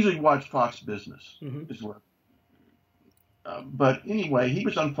 I usually watch Fox Business, Hmm. is where. But anyway, he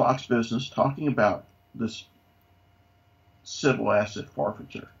was on Fox Business talking about this civil asset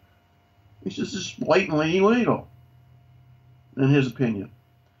forfeiture. He says it's blatantly illegal, in his opinion.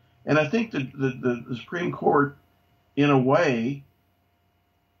 And I think that the Supreme Court, in a way,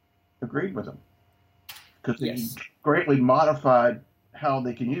 agreed with him because he Yes. greatly modified how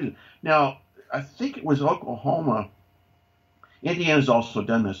they can use it. Now, I think it was Oklahoma. Indiana's also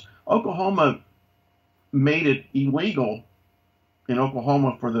done this. Oklahoma made it illegal in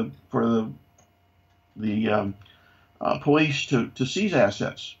Oklahoma for the police to seize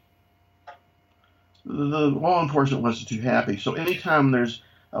assets. The law enforcement wasn't too happy. So anytime there's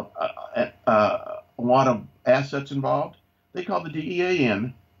a lot of assets involved, they call the DEA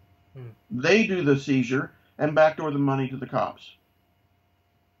in. They do the seizure and backdoor the money to the cops.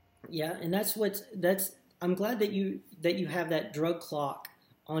 Yeah, and that's I'm glad that you have that drug clock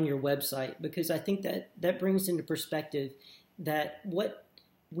on your website, because I think that brings into perspective that what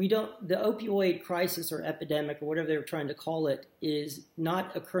we don't the opioid crisis or epidemic or whatever they were trying to call it is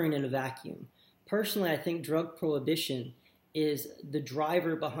not occurring in a vacuum. Personally, I think drug prohibition is the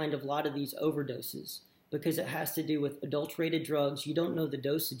driver behind a lot of these overdoses, because it has to do with adulterated drugs. You don't know the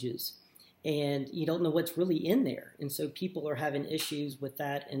dosages, and you don't know what's really in there, and so people are having issues with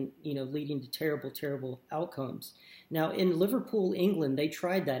that, and leading to terrible outcomes. Now in Liverpool, England, they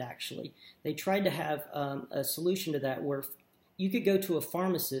tried that. Actually, they tried to have a solution to that, where you could go to a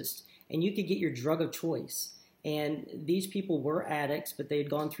pharmacist and you could get your drug of choice. And these people were addicts, but they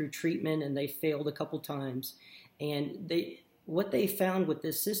had gone through treatment and they failed a couple times. And what they found with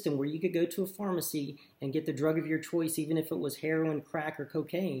this system, where you could go to a pharmacy and get the drug of your choice, even if it was heroin, crack, or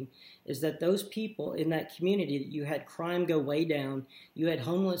cocaine, is that those people in that community, that you had crime go way down, you had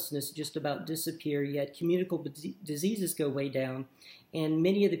homelessness just about disappear, you had communicable diseases go way down, and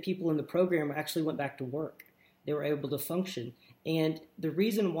many of the people in the program actually went back to work. They were able to function. And the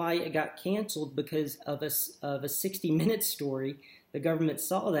reason why it got canceled, because of a 60 Minutes story, the government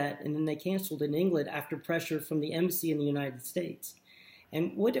saw that, and then they canceled in England after pressure from the embassy in the United States.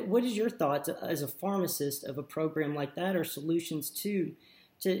 And what is your thoughts as a pharmacist of a program like that, or solutions to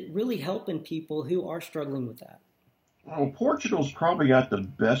really helping people who are struggling with that? Well, Portugal's probably got the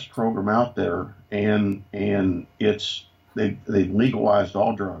best program out there, and they've legalized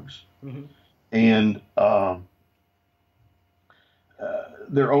all drugs, Mm-hmm. and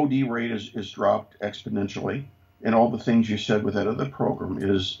their OD rate is dropped exponentially. And all the things you said with that other program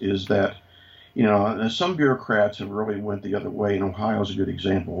is that, some bureaucrats have really went the other way, and Ohio's a good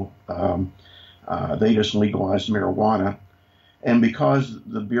example. They just legalized marijuana, and because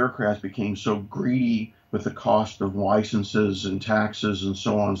the bureaucrats became so greedy with the cost of licenses and taxes and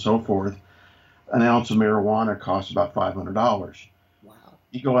so on and so forth, an ounce of marijuana costs about $500. Wow.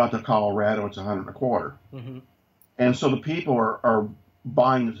 You go out to Colorado, it's 100 and a quarter. Mm-hmm. And so the people are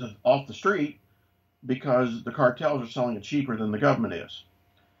buying it off the street because the cartels are selling it cheaper than the government is,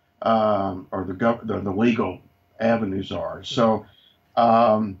 or the legal avenues are. So,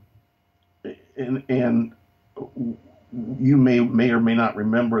 and you may or may not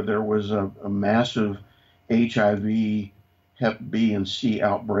remember, there was a massive HIV, Hep B and C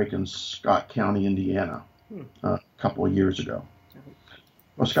outbreak in Scott County, Indiana, a couple of years ago.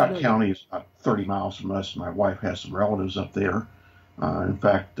 Well, Scott County is about 30 miles from us. My wife has some relatives up there. In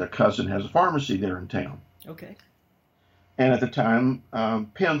fact, a cousin has a pharmacy there in town. Okay. And at the time,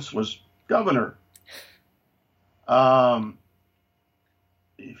 Pence was governor.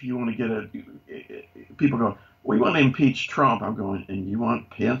 If you want to people go, we want to impeach Trump. I'm going, and you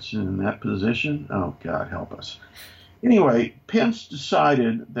want Pence in that position? Oh, God, help us. Anyway, Pence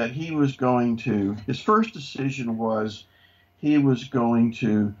decided that his first decision was he was going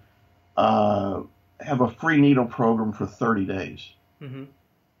to have a free needle program for 30 days. Mm-hmm.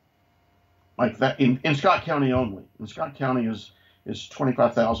 Like that in Scott County only. And Scott County is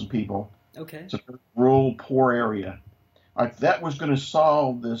 25,000 people. Okay. It's a rural, poor area. Like that was going to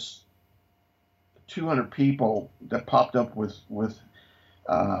solve this 200 people that popped up with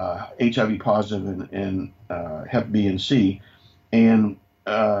HIV positive and Hep B and C, and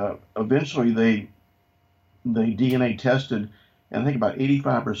eventually they DNA tested, and I think about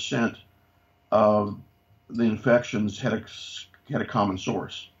 85% of the infections had a common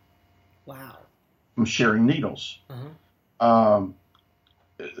source. Wow. From sharing needles. Uh-huh.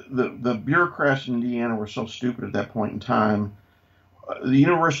 The bureaucrats in Indiana were so stupid at that point in time. The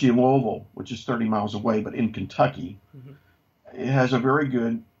University of Louisville, which is 30 miles away, but in Kentucky, Mm-hmm. it has a very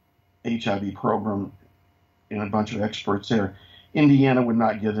good HIV program and a bunch of experts there. Indiana would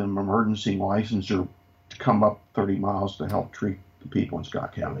not give them emergency licensure to come up 30 miles to help treat the people in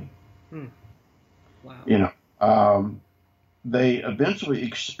Scott County. Hmm. Wow. You know, they eventually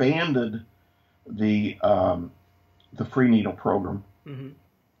expanded the free needle program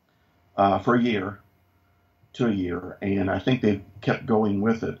for a year, and I think they've kept going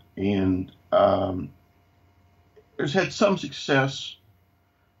with it, and it's had some success.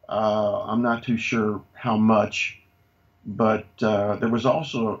 I'm not too sure how much, but there was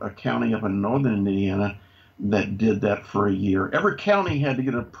also a county up in northern Indiana that did that for a year. Every county had to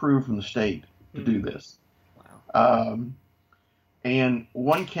get approved from the state to do this. Wow. And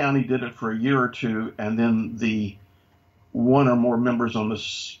one county did it for a year or two, and then the one or more members on the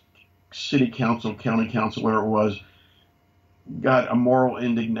city council, county council, whatever it was, got a moral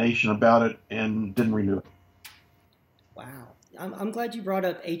indignation about it and didn't renew it. Wow. I'm glad you brought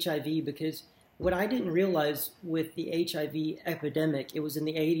up HIV, because what I didn't realize with the HIV epidemic, it was in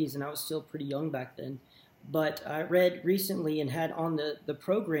the 80s and I was still pretty young back then. But I read recently and had on the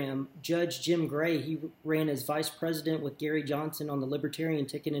program Judge Jim Gray. He ran as vice president with Gary Johnson on the Libertarian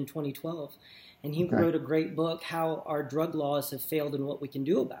ticket in 2012. And he wrote a great book, How Our Drug Laws Have Failed and What We Can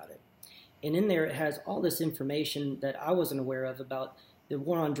Do About It. And in there it has all this information that I wasn't aware of about the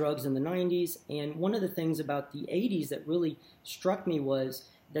war on drugs in the 90s. And one of the things about the 80s that really struck me was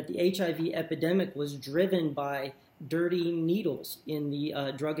that the HIV epidemic was driven by dirty needles in the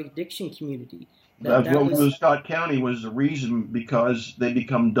drug addiction community. Scott County was the reason, because they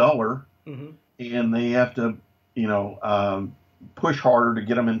become duller and they have to, push harder to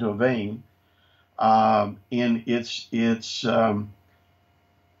get them into a vein. And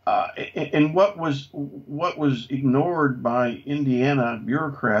what was ignored by Indiana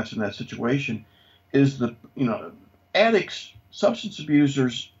bureaucrats in that situation is addicts, substance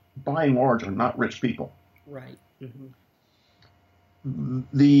abusers, by and large, are not rich people. Right.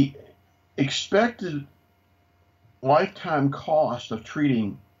 The expected lifetime cost of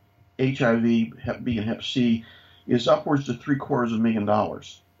treating HIV, Hep B, and Hep C is upwards to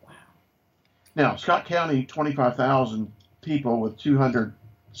 $750,000. Wow. Now, Scott County, 25,000 people with 200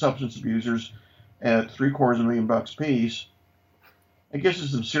 substance abusers at $750,000 apiece, I guess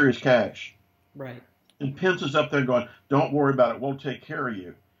it's some serious cash. Right. And Pence is up there going, "Don't worry about it, we'll take care of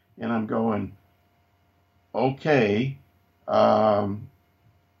you." And I'm going, okay,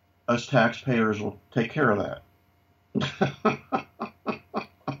 us taxpayers will take care of that.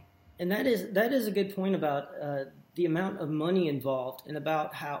 And that is a good point about the amount of money involved, and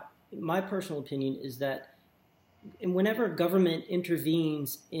about how, my personal opinion is that whenever government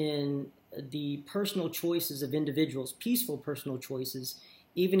intervenes in the personal choices of individuals, peaceful personal choices,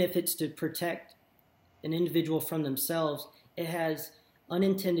 even if it's to protect an individual from themselves, it has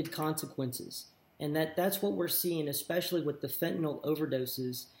unintended consequences. And that's what we're seeing, especially with the fentanyl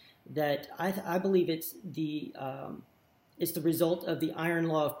overdoses, that I believe it's the result of the iron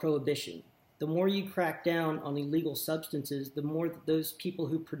law of prohibition. The more you crack down on illegal substances, the more those people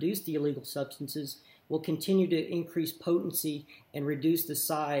who produce the illegal substances will continue to increase potency and reduce the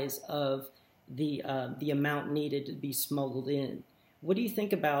size of the amount needed to be smuggled in. What do you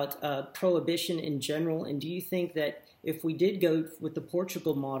think about prohibition in general, and do you think that if we did go with the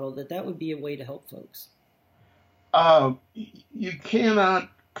Portugal model, that would be a way to help folks? You cannot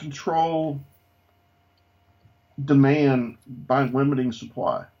control demand by limiting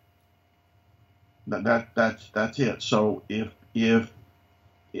supply. That's it. So if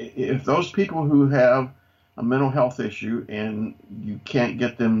those people who have a mental health issue and you can't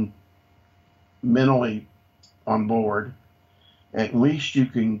get them mentally on board, at least you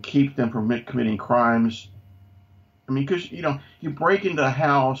can keep them from committing crimes. I mean, because you break into a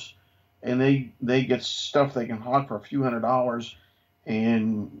house and they get stuff they can hawk for a few $100s,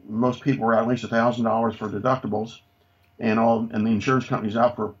 and most people are out at least $1,000 for deductibles, and the insurance company's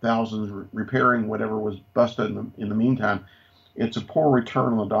out for thousands repairing whatever was busted in the meantime. It's a poor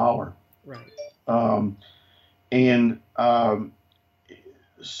return on the dollar. Right.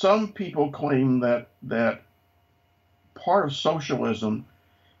 Some people claim that part of socialism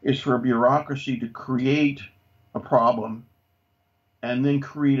is for a bureaucracy to create a problem and then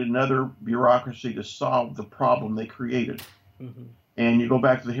create another bureaucracy to solve the problem they created. Mm-hmm. And you go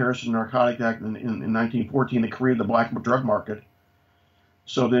back to the Harrison Narcotic Act in 1914, they created the black drug market.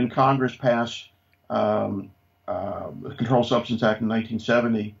 So then Congress passed the Controlled Substance Act in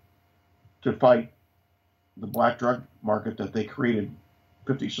 1970 to fight the black drug market that they created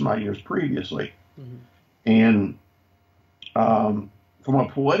 50 some odd years previously. Mm-hmm. And from a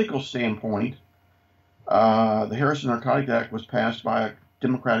political standpoint, the Harrison Narcotic Act was passed by a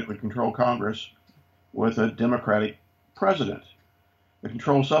democratically controlled Congress with a Democratic president. The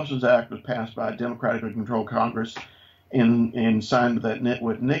Controlled Substance Act was passed by a democratically controlled Congress and signed that net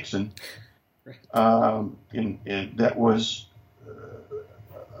with Nixon. Right. And that was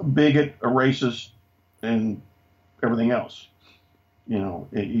a bigot, a racist, and everything else.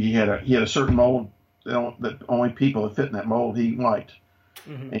 He had a certain mold that only people that fit in that mold he liked,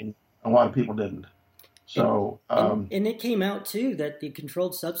 and a lot of people didn't. So, and it came out too that the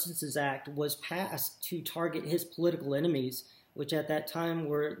Controlled Substances Act was passed to target his political enemies, which at that time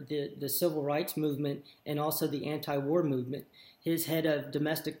were the civil rights movement and also the anti-war movement. His head of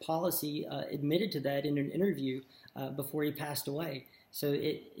domestic policy admitted to that in an interview before he passed away. So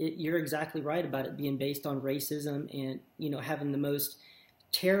you're exactly right about it being based on racism and having the most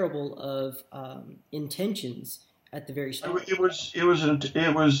terrible of intentions at the very start. It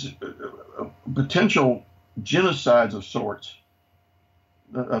was potential genocides of sorts,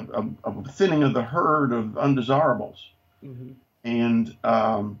 a thinning of the herd of undesirables. Mm-hmm. And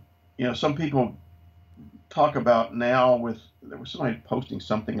some people talk about now there was somebody posting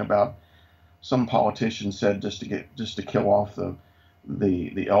something about some politician said just to kill off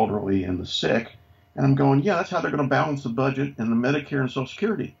the elderly and the sick, and I'm going, yeah, that's how they're going to balance the budget and the Medicare and Social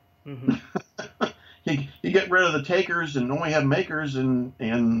Security. Mm-hmm. You get rid of the takers and only have makers,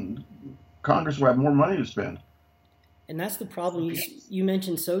 and Congress will have more money to spend. And that's the problem. You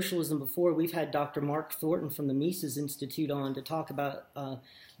mentioned socialism before. We've had Dr. Mark Thornton from the Mises Institute on to talk about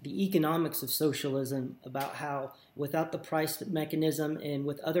the economics of socialism, about how without the price mechanism and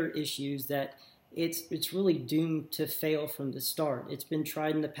with other issues that it's really doomed to fail from the start. It's been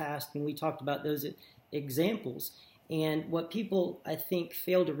tried in the past, and we talked about those examples. And what people, I think,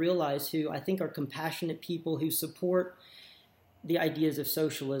 fail to realize, who I think are compassionate people who support the ideas of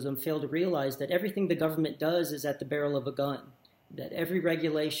socialism, fail to realize that everything the government does is at the barrel of a gun, that every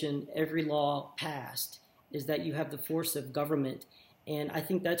regulation, every law passed is that you have the force of government. And I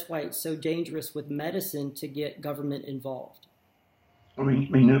think that's why it's so dangerous with medicine to get government involved. I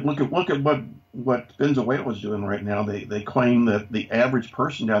mean, look at what Venezuela's doing right now. They claim that the average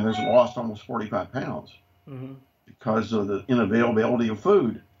person down there's lost almost 45 pounds. Mm-hmm. Because of the unavailability of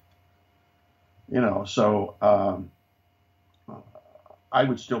food. So I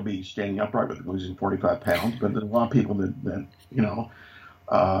would still be standing upright with losing 45 pounds, but there's a lot of people that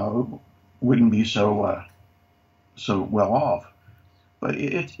wouldn't be so well off. But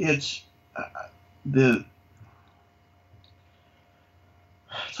it's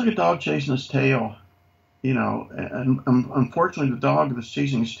like a dog chasing its tail, and unfortunately the dog that's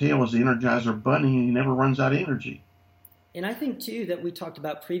chasing his tail is the Energizer Bunny, and he never runs out of energy. And I think, too, that we talked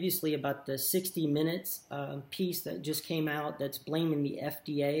about previously about the 60 Minutes piece that just came out that's blaming the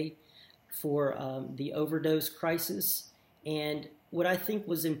FDA for the overdose crisis. And what I think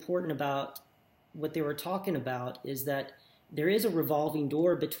was important about what they were talking about is that there is a revolving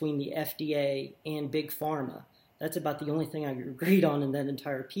door between the FDA and Big Pharma. That's about the only thing I agreed on in that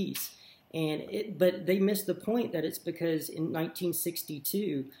entire piece. But they missed the point that it's because in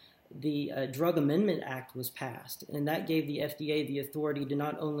 1962, the Drug Amendment Act was passed, and that gave the FDA the authority to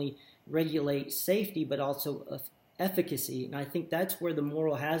not only regulate safety but also efficacy. And I think that's where the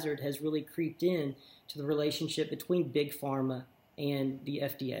moral hazard has really creeped in to the relationship between Big Pharma and the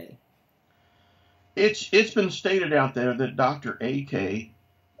FDA. It's been stated out there that Dr. A.K.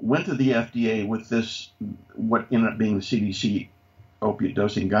 went to the FDA with this, what ended up being the CDC opiate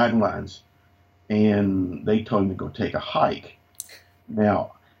dosing guidelines, and they told him to go take a hike.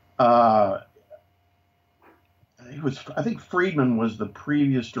 Now, I think Friedman was the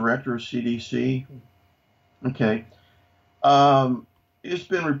previous director of CDC. Okay. It's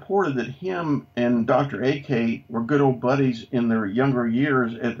been reported that him and Dr. A.K. were good old buddies in their younger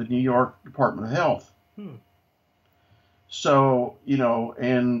years at the New York Department of Health. So,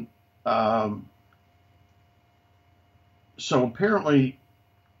 and so apparently,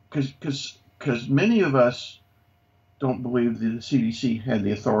 because many of us don't believe the CDC had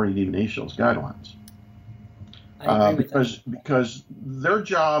the authority to even issue those guidelines. Because their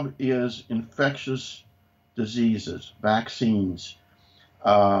job is infectious diseases, vaccines.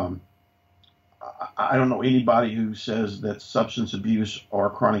 I don't know anybody who says that substance abuse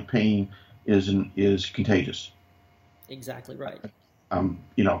or chronic pain is contagious. Exactly right.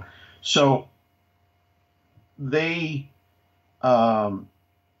 So they, some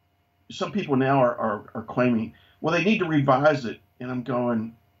people now are claiming, well, they need to revise it. And I'm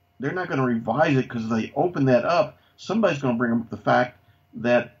going, they're not going to revise it because if they open that up, somebody's going to bring up the fact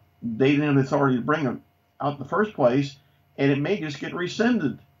that they didn't have the authority to bring them out in the first place, and it may just get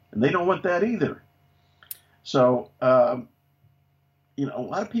rescinded. And they don't want that either. So, a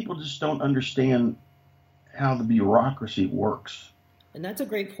lot of people just don't understand how the bureaucracy works. And that's a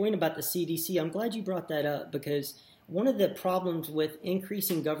great point about the CDC. I'm glad you brought that up because one of the problems with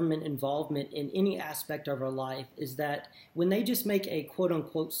increasing government involvement in any aspect of our life is that when they just make a quote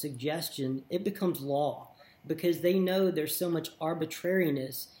unquote suggestion, it becomes law because they know there's so much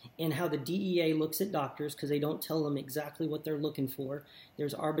arbitrariness in how the DEA looks at doctors because they don't tell them exactly what they're looking for.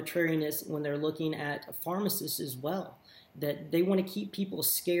 There's arbitrariness when they're looking at pharmacists as well, that they want to keep people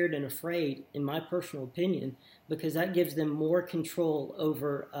scared and afraid, in my personal opinion, because that gives them more control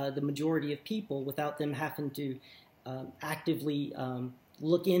over the majority of people without them having to actively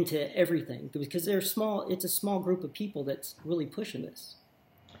look into everything because they're small. It's a small group of people that's really pushing this.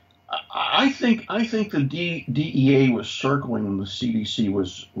 I think the DEA was circling when the CDC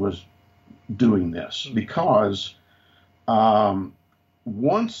was doing this because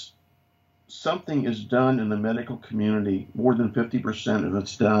once something is done in the medical community, more than 50% of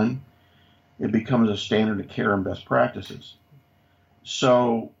it's done, it becomes a standard of care and best practices.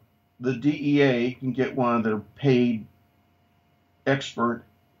 So the DEA can get one of their paid expert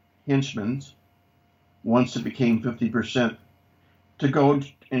henchmen, once it became 50%, to go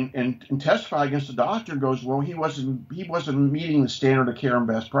and testify against the doctor. Goes, well, he wasn't meeting the standard of care and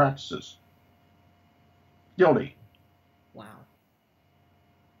best practices. Guilty. Wow.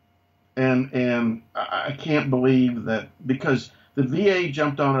 And I can't believe that, because the VA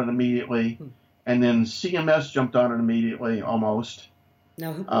jumped on it immediately, and then CMS jumped on it immediately, almost.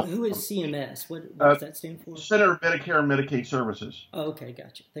 Now, who is CMS? What does that stand for? Center of Medicare and Medicaid Services. Oh, okay,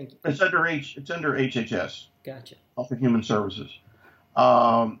 gotcha. Thank you. It's under HHS. Gotcha. Health and Human Services.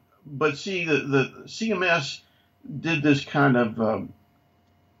 But see, the CMS did this kind of,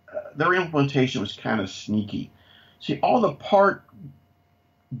 their implementation was kind of sneaky. See, all the Part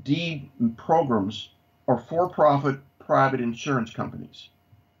D programs are for-profit private insurance companies.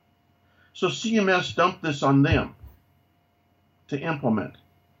 So CMS dumped this on them to implement.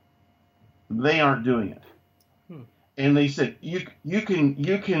 They aren't doing it. And they said, you can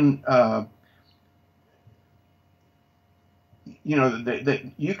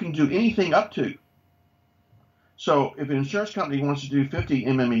that you can do anything up to. So if an insurance company wants to do 50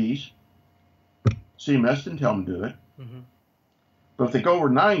 MMEs, CMS didn't tell them to do it. Mm-hmm. But if they go over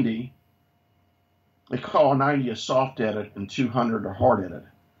 90, they call 90 a soft edit and 200 a hard edit.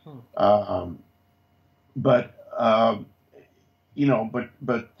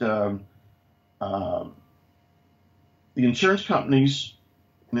 The insurance companies,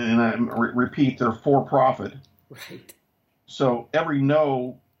 and I repeat, they're for profit. Right. So every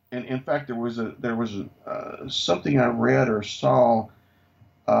no, and in fact, there was something I read or saw,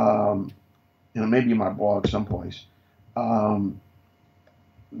 maybe in my blog someplace.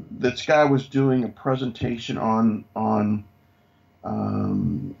 This guy was doing a presentation on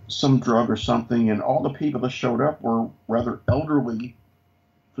some drug or something, and all the people that showed up were rather elderly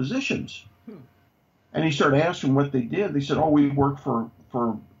physicians. And he started asking what they did. They said, "Oh, we work for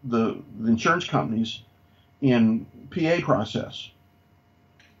the insurance companies in PA process,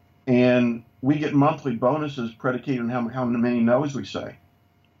 and we get monthly bonuses predicated on how many no's we say."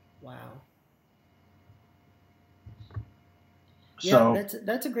 Wow. So, yeah,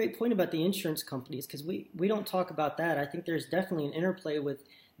 that's a great point about the insurance companies, because we don't talk about that. I think there's definitely an interplay with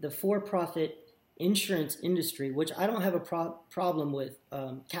the for-profit insurance industry, which I don't have a problem with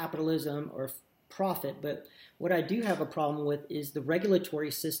capitalism or profit, but what I do have a problem with is the regulatory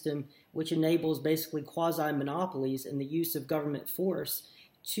system, which enables basically quasi-monopolies and the use of government force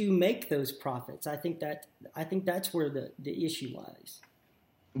to make those profits. I think that's where the issue lies.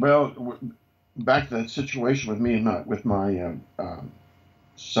 Well, back to that situation with me and with my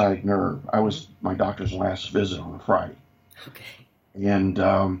sciatic nerve. I was my doctor's last visit on a Friday. Okay. And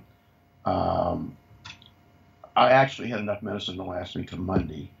I actually had enough medicine to last me till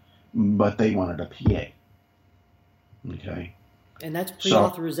Monday, but they wanted a PA. Okay. And that's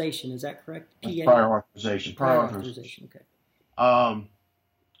pre-authorization, is that correct? PA? Prior authorization. Prior authorization, okay.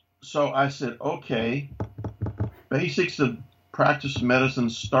 So I said, okay, basics of practice of medicine,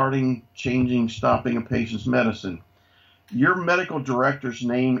 starting, changing, stopping a patient's medicine. Your medical director's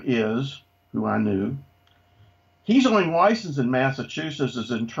name is, who I knew. He's only licensed in Massachusetts as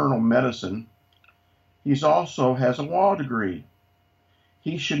internal medicine. He's also has a law degree.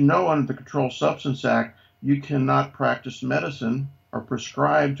 He should know under the Controlled Substance Act, you cannot practice medicine or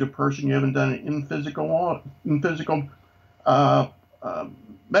prescribe to a person you haven't done an physical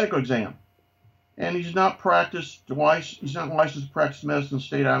medical exam. And he's not licensed to practice medicine in the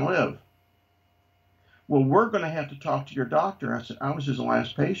state I live. Well, we're going to have to talk to your doctor. I said, I was his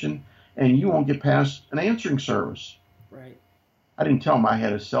last patient, and you won't get past an answering service. Right. I didn't tell him I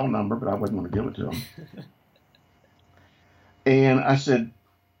had his cell number, but I wasn't going to give it to him. And I said,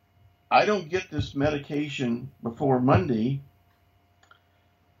 I don't get this medication before Monday,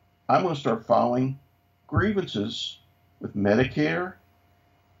 I'm going to start filing grievances with Medicare,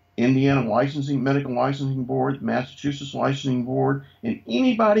 Indiana Medical Licensing Board, Massachusetts Licensing Board, and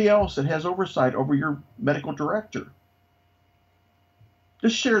anybody else that has oversight over your medical director.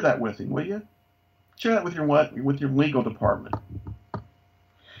 Just share that with him, will you? Share that with your legal department.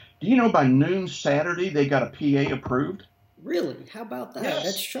 Do you know by noon Saturday they got a PA approved? Really? How about that? Yes.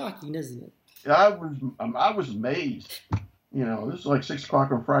 That's shocking, isn't it? I was amazed. This is like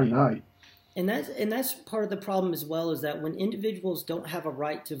 6:00 on Friday night. And that's part of the problem as well, is that when individuals don't have a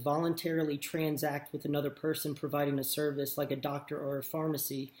right to voluntarily transact with another person providing a service like a doctor or a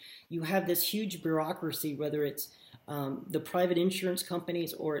pharmacy, you have this huge bureaucracy, whether it's the private insurance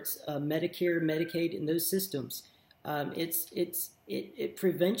companies or it's Medicare, Medicaid, and those systems. It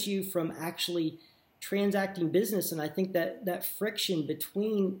prevents you from actually transacting business, and I think that friction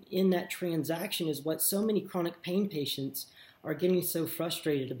in that transaction is what so many chronic pain patients are getting so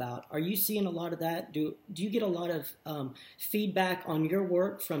frustrated about. Are you seeing a lot of that? Do you get a lot of feedback on your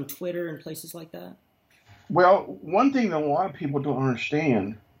work from Twitter and places like that? Well, one thing that a lot of people don't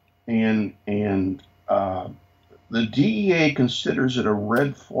understand, and the DEA considers it a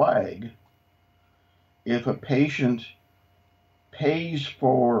red flag if a patient pays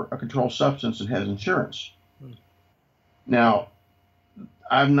for a controlled substance and has insurance. Now,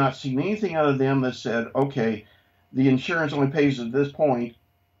 I've not seen anything out of them that said, okay, the insurance only pays at this point,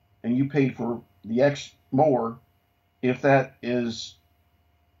 and you paid for the X more, if that is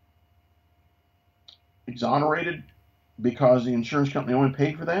exonerated because the insurance company only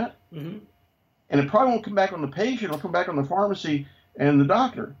paid for that. Mm-hmm. And it probably won't come back on the patient, it'll come back on the pharmacy and the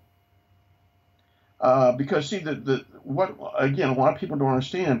doctor. Because see, what again, a lot of people don't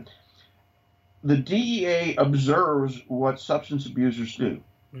understand, the DEA observes what substance abusers do.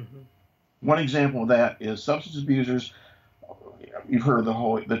 Mm-hmm. One example of that is substance abusers. You've heard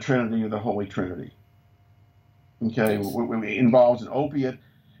of the Trinity or the Holy Trinity. Okay, yes. It involves an opiate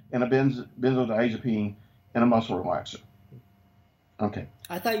and a benzodiazepine and a muscle relaxer. Okay.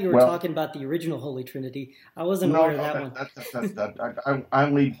 I thought you were talking about the original Holy Trinity. I wasn't aware of that one. I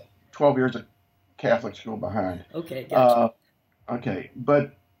leave 12 years of Catholic school behind. Okay, gotcha. Okay,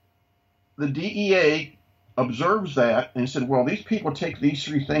 but the DEA observes that and said, well, these people take these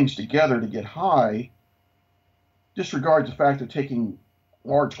three things together to get high, disregards the fact they're taking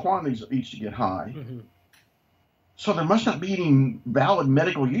large quantities of each to get high. Mm-hmm. So there must not be any valid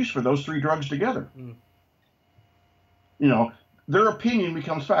medical use for those three drugs together. Mm. Their opinion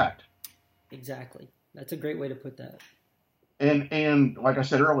becomes fact. Exactly. That's a great way to put that. And like I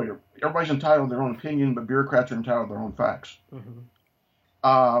said earlier, everybody's entitled to their own opinion, but bureaucrats are entitled to their own facts.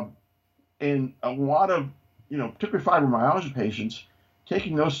 Mm-hmm. And a lot of, particularly fibromyalgia patients,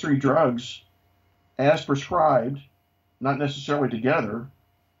 taking those three drugs as prescribed, not necessarily together,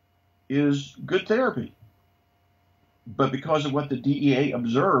 is good therapy. But because of what the DEA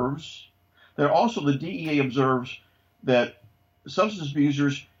observes, the DEA observes that substance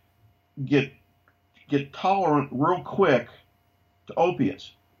abusers get tolerant real quick to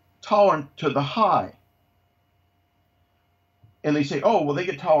opiates, tolerant to the high. And they say, oh, well, they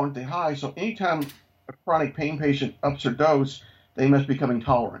get tolerant to the high, so anytime a chronic pain patient ups their dose, they must be becoming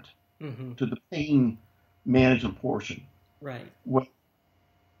tolerant to the pain management portion. Right. Well,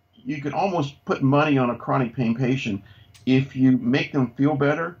 you can almost put money on a chronic pain patient. If you make them feel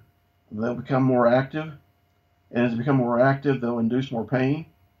better, they'll become more active. And as they become more active, they'll induce more pain.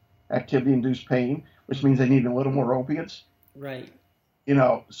 Activity-induced pain, which means they need a little more opiates. Right.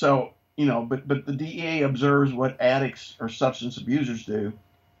 But the DEA observes what addicts or substance abusers do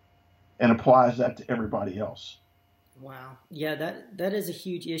and applies that to everybody else. Wow. Yeah, that is a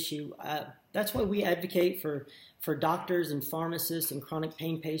huge issue. That's why we advocate for doctors and pharmacists and chronic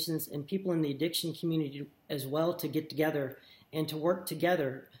pain patients and people in the addiction community as well to get together and to work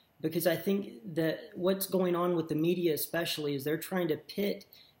together, because I think that what's going on with the media especially is they're trying to pit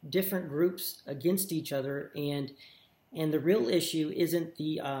different groups against each other, and the real issue isn't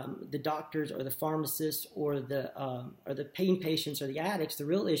the doctors or the pharmacists or the pain patients or the addicts. The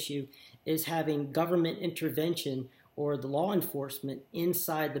real issue is having government intervention or the law enforcement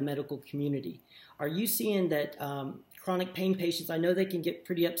inside the medical community. Are you seeing that chronic pain patients, I know they can get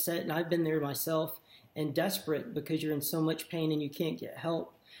pretty upset, and I've been there myself, and desperate because you're in so much pain and you can't get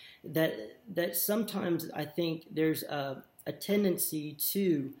help, that sometimes I think there's a tendency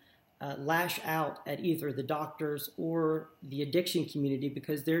to lash out at either the doctors or the addiction community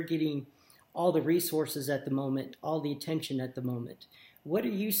because they're getting all the resources at the moment, all the attention at the moment. What are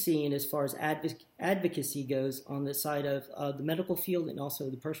you seeing as far as advocacy goes on the side of the medical field and also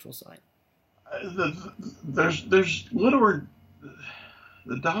the personal side? There's literally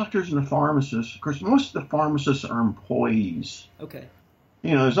the doctors and the pharmacists. Of course, most of the pharmacists are employees. Okay.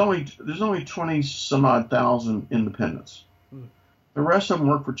 There's only 20 some odd thousand independents. The rest of them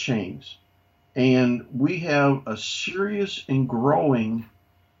work for chains, and we have a serious and growing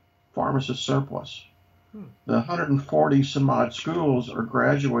pharmacist surplus. The 140 some odd schools are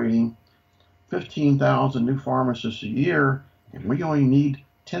graduating 15,000 new pharmacists a year, and we only need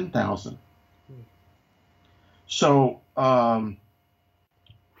 10,000. So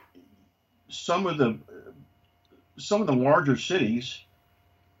some of the larger cities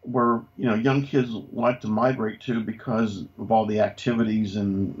where young kids like to migrate to because of all the activities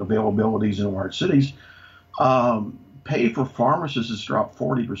and availabilities in large cities, pay for pharmacists has dropped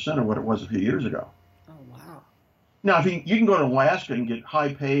 40% of what it was a few years ago. Oh wow! Now, if you can go to Alaska and get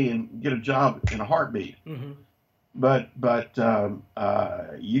high pay and get a job in a heartbeat, but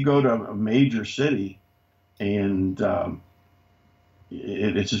you go to a major city and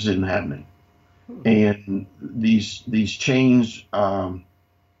it just isn't happening. And these chains.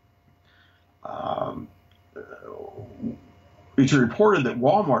 It's reported that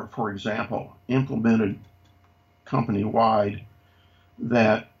Walmart, for example, implemented company-wide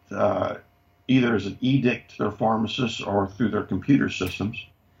that either as an edict to their pharmacists or through their computer systems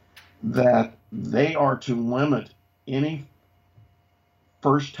that they are to limit any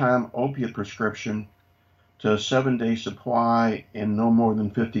first-time opiate prescription to a 7-day supply and no more than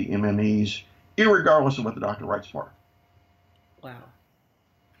 50 MMEs, irregardless of what the doctor writes for. Wow.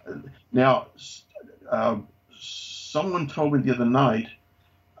 Now, someone told me the other night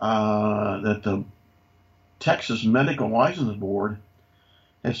that the Texas Medical License Board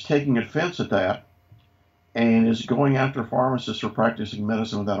is taking offense at that and is going after pharmacists for practicing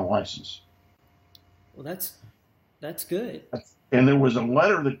medicine without a license. Well, that's good. And there was a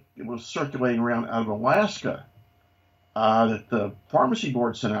letter that was circulating around out of Alaska that the pharmacy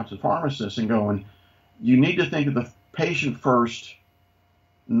board sent out to pharmacists and going, you need to think of the patient first,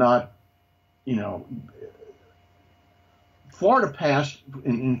 not, Florida passed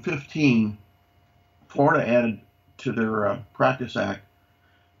in 15, Florida added to their Practice Act,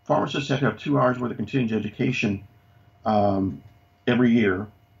 pharmacists had to have 2 hours worth of continuing education every year.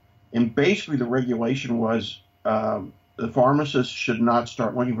 And basically the regulation was the pharmacist should not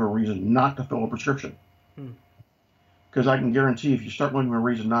start looking for a reason not to fill a prescription. Because I can guarantee if you start looking for a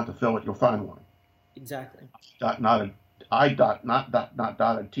reason not to fill it, you'll find one. Exactly. Not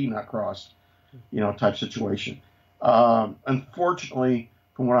dotted, T not crossed, type situation. Unfortunately,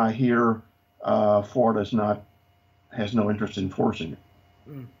 from what I hear, Florida has no interest in enforcing it.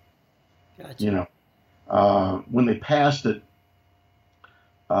 Gotcha. When they passed it,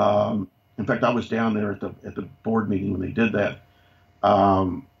 in fact, I was down there at the board meeting when they did that.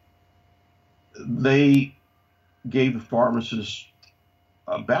 They gave the pharmacists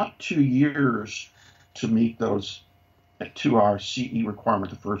about 2 years to meet those 2-hour CE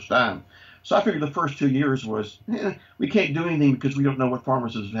requirement the first time. So I figured the first 2 years was, we can't do anything because we don't know what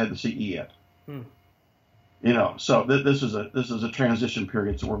pharmacists have had the CE yet. So this is a transition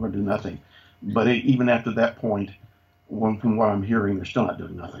period, so we're going to do nothing. But even after that point, from what I'm hearing, they're still not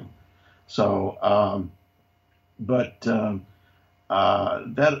doing nothing. So,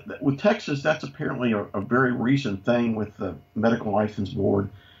 that with Texas, that's apparently a very recent thing with the Medical License Board,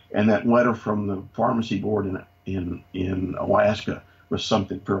 and that letter from the Pharmacy Board in Alaska was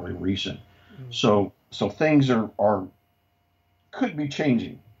something fairly recent. So things are could be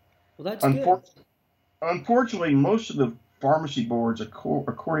changing. Well, that's good. Unfortunately, most of the pharmacy boards,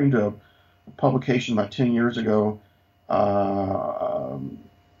 according to a publication about 10 years ago, a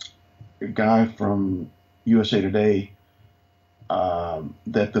guy from USA Today,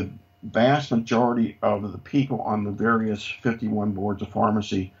 that the vast majority of the people on the various 51 boards of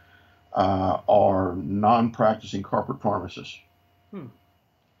pharmacy are non-practicing corporate pharmacists.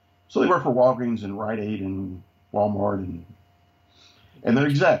 So they work for Walgreens and Rite Aid and Walmart, and they're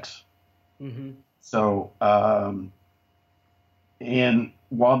execs. So, and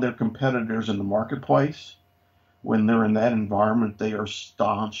while they're competitors in the marketplace, when they're in that environment, they are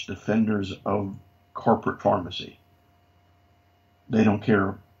staunch defenders of corporate pharmacy. They don't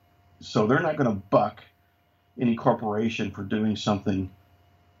care. So they're not going to buck any corporation for doing something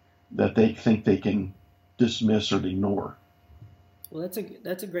that they think they can dismiss or ignore. Well,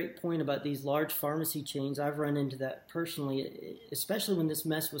 that's a great point about these large pharmacy chains. I've run into that personally, especially when this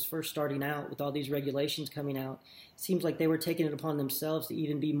mess was first starting out with all these regulations coming out. It seems like they were taking it upon themselves to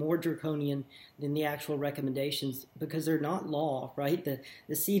even be more draconian than the actual recommendations because they're not law, right? The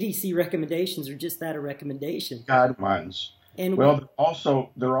CDC recommendations are just that, a recommendation. Guidelines. And well,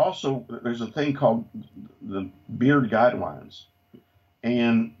 there's a thing called the Beard Guidelines,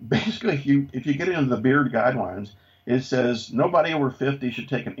 and basically, if you get into the Beard Guidelines, it says nobody over 50 should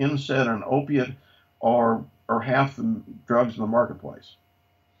take an NSAID or an opiate or half the drugs in the marketplace.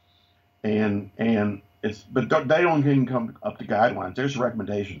 But they don't even come up to guidelines. There's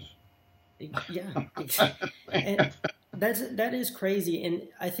recommendations. Yeah, and that is crazy. And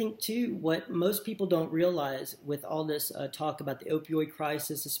I think too, what most people don't realize with all this talk about the opioid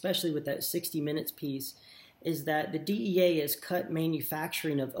crisis, especially with that 60 Minutes piece, is that the DEA has cut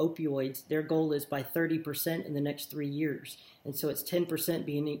manufacturing of opioids. Their goal is by 30% in the next 3 years. And so it's 10%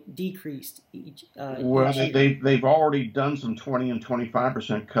 being decreased each year. They've already done some 20 and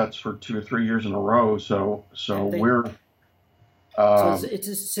 25% cuts for 2 or 3 years in a row. So it's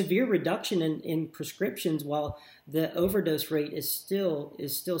a severe reduction in prescriptions, while the overdose rate is still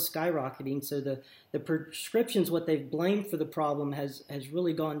skyrocketing. So the prescriptions, what they've blamed for the problem, has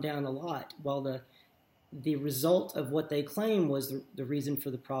really gone down a lot, while the result of what they claim was the reason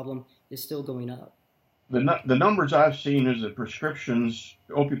for the problem is still going up. The numbers I've seen is that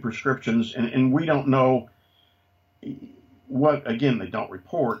opiate prescriptions, and we don't know what, again, they don't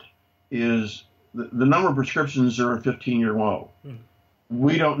report, is the number of prescriptions are a 15-year low.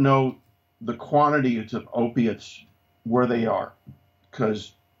 We don't know the quantities of opiates where they are,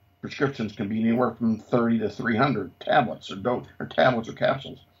 because prescriptions can be anywhere from 30 to 300 tablets or tablets or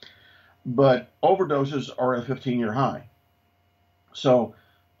capsules. But overdoses are at a 15-year high. So,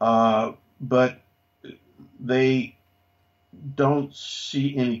 but they don't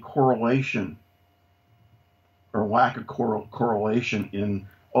see any correlation or lack of correlation in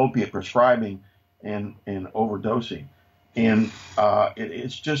opiate prescribing and overdosing. And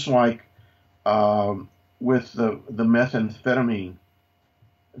it's just like with the methamphetamine,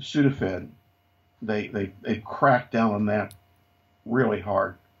 Sudafed, they cracked down on that really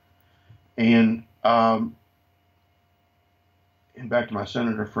hard. And back to my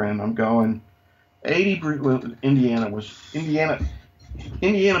senator friend, I'm going 80.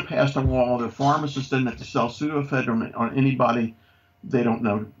 Indiana passed a law that pharmacists didn't have to sell Sudafed on anybody they don't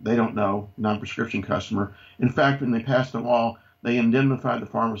know, non-prescription customer. In fact, when they passed the law, they indemnified the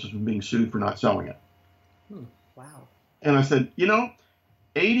pharmacist from being sued for not selling it. Wow. And I said,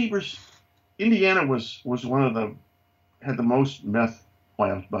 80%. Indiana was had the most meth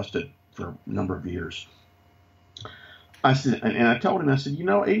labs busted for a number of years. I said, and I told him, I said,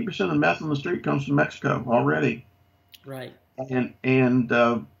 80% of the meth on the street comes from Mexico already. Right. And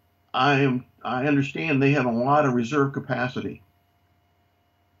I understand they have a lot of reserve capacity.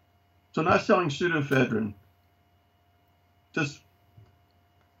 So not selling pseudoephedrine, just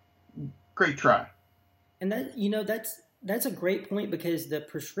great try. And that's a great point, because the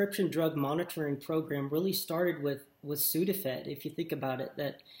prescription drug monitoring program really started with Sudafed. If you think about it,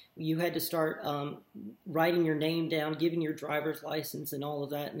 that you had to start writing your name down, giving your driver's license and all of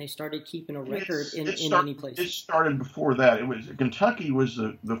that, and they started keeping a record in many places. It started before that. It was Kentucky was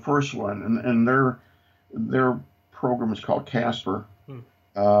the first one, and their program is called CASPR.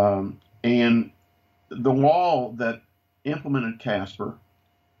 And the law that implemented CASPR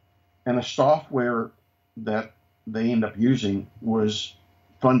and a software that they end up using was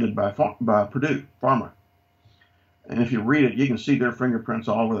funded by Purdue Pharma. And if you read it, you can see their fingerprints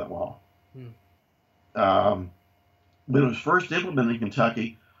all over that law. But it was first implemented in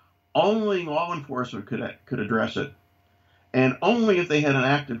Kentucky. Only law enforcement could address it, and only if they had an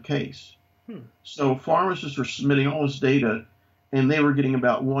active case. So pharmacists were submitting all this data, and they were getting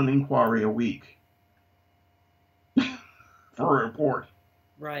about one inquiry a week for a report.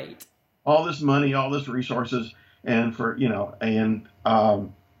 Right. All this money, all this resources, and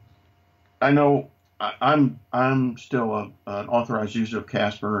I know I'm still an authorized user of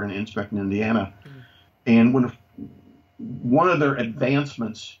CASPR and Inspect in Indiana, and one of their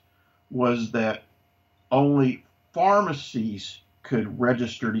advancements was that only pharmacies could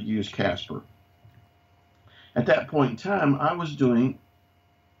register to use CASPR. At that point in time, I was doing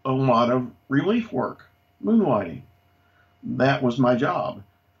a lot of relief work, moonlighting. That was my job.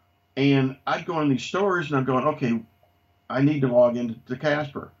 And I'd go in these stores and I'm going, okay, I need to log into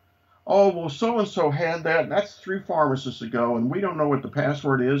CASPR. Oh, well, so-and-so had that. That's 3 pharmacists ago, and we don't know what the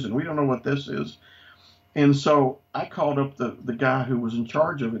password is, and we don't know what this is. And so I called up the guy who was in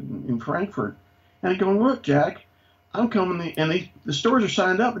charge of it in Frankfurt, and I'm going, look, Jack, I'm coming, and the stores are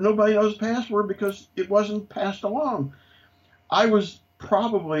signed up, and nobody knows the password because it wasn't passed along. I was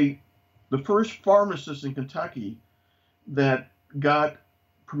probably the first pharmacist in Kentucky that got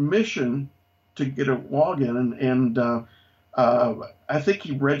permission to get a login, and I think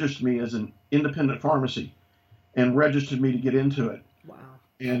he registered me as an independent pharmacy and registered me to get into it. Wow.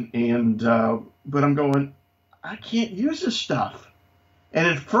 But I'm going, I can't use this stuff. And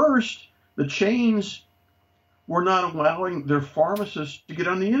at first, the chains were not allowing their pharmacists to get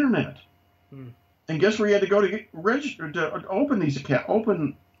on the internet. And guess where you had to go to get registered to open these accounts,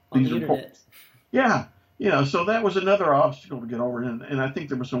 open on these the reports? Yeah. So that was another obstacle to get over. And I think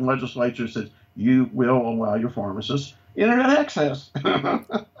there was some legislature that said, you will allow your pharmacists internet access.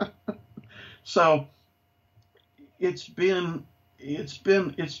 So it's been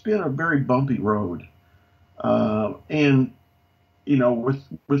a very bumpy road. And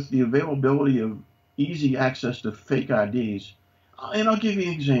with the availability of easy access to fake IDs, and I'll give you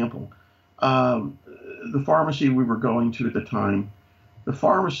an example. The pharmacy we were going to at the time, the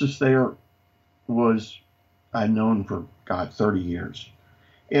pharmacist there I'd known for, 30 years.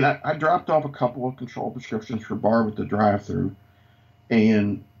 And I dropped off a couple of controlled prescriptions for Barb at the drive-thru,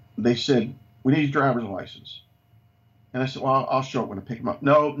 and they said, we need a driver's license. And I said, well, I'll show it when I pick them up.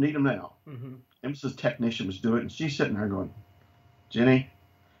 No, need them now. Mm-hmm. And the technician was doing it, and she's sitting there going, Jenny,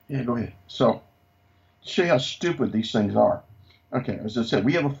 yeah, go ahead. So, show you how stupid these things are. Okay, as I said,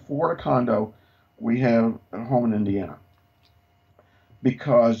 we have a Florida condo. We have a home in Indiana.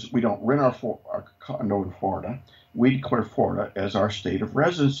 Because we don't rent our condo in Florida, we declare Florida as our state of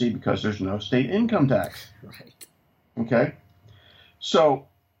residency because there's no state income tax. Right. Okay? So,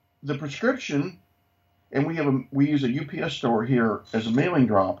 the prescription, and we use a UPS store here as a mailing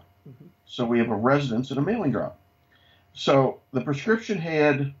drop. Mm-hmm. So we have a residence and a mailing drop. So the prescription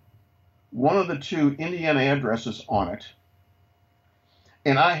had one of the two Indiana addresses on it,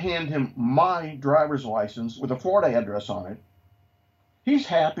 and I hand him my driver's license with a Florida address on it. He's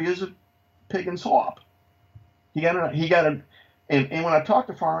happy as a pig in slop. And when I talked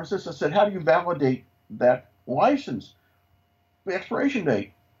to pharmacists, I said, how do you validate that license? The expiration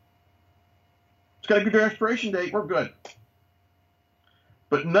date. It's got a good expiration date. We're good.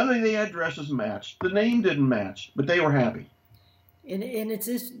 But none of the addresses matched. The name didn't match, but they were happy. And it's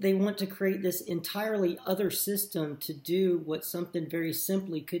just, they want to create this entirely other system to do what something very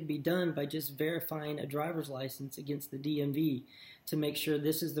simply could be done by just verifying a driver's license against the DMV to make sure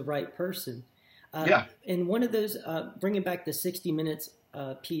this is the right person. Yeah. And one of those, bringing back the 60 Minutes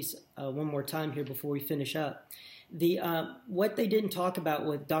piece one more time here before we finish up. What they didn't talk about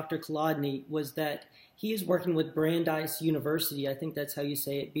with Dr. Kolodny was that he is working with Brandeis University. I think that's how you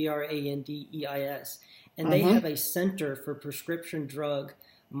say it, Brandeis. And they have a center for prescription drug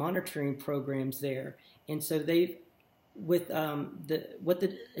monitoring programs there. And so what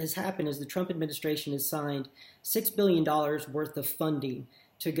has happened is the Trump administration has signed $6 billion worth of funding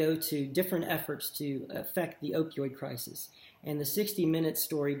to go to different efforts to affect the opioid crisis. And the 60 Minutes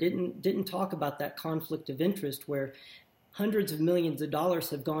story didn't talk about that conflict of interest where hundreds of millions of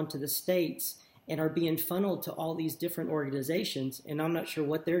dollars have gone to the states and are being funneled to all these different organizations. And I'm not sure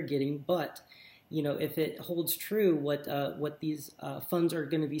what they're getting, but if it holds true, what these funds are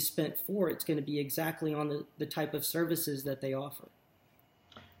going to be spent for, it's going to be exactly on the type of services that they offer.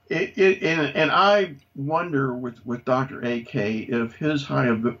 And I wonder with Dr. AK if his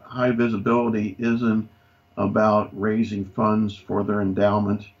high visibility isn't about raising funds for their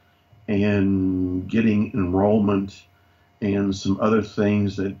endowment and getting enrollment and some other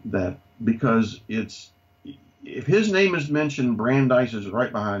things that because if his name is mentioned, Brandeis is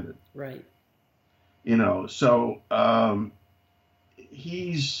right behind it. Right. So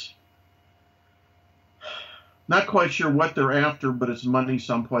he's not quite sure what they're after, but it's money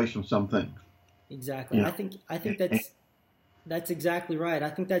someplace from something. Exactly. Yeah. I think that's exactly right.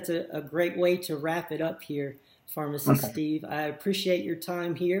 I think that's a great way to wrap it up here, Pharmacist Steve. I appreciate your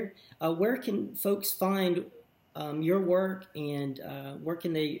time here. Where can folks find your work, and where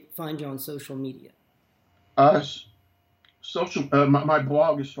can they find you on social media? My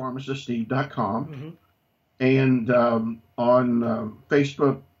blog is pharmaciststeve.com. Mm-hmm. And on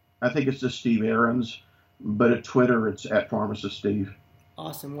Facebook, I think it's just Steve Aarons, but at Twitter, it's at Pharmacist Steve.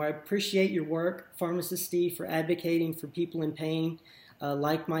 Awesome. Well, I appreciate your work, Pharmacist Steve, for advocating for people in pain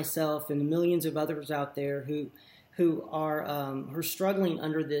like myself and the millions of others out there who are struggling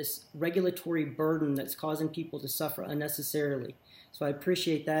under this regulatory burden that's causing people to suffer unnecessarily. So I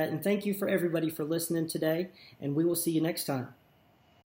appreciate that. And thank you for everybody for listening today, and we will see you next time.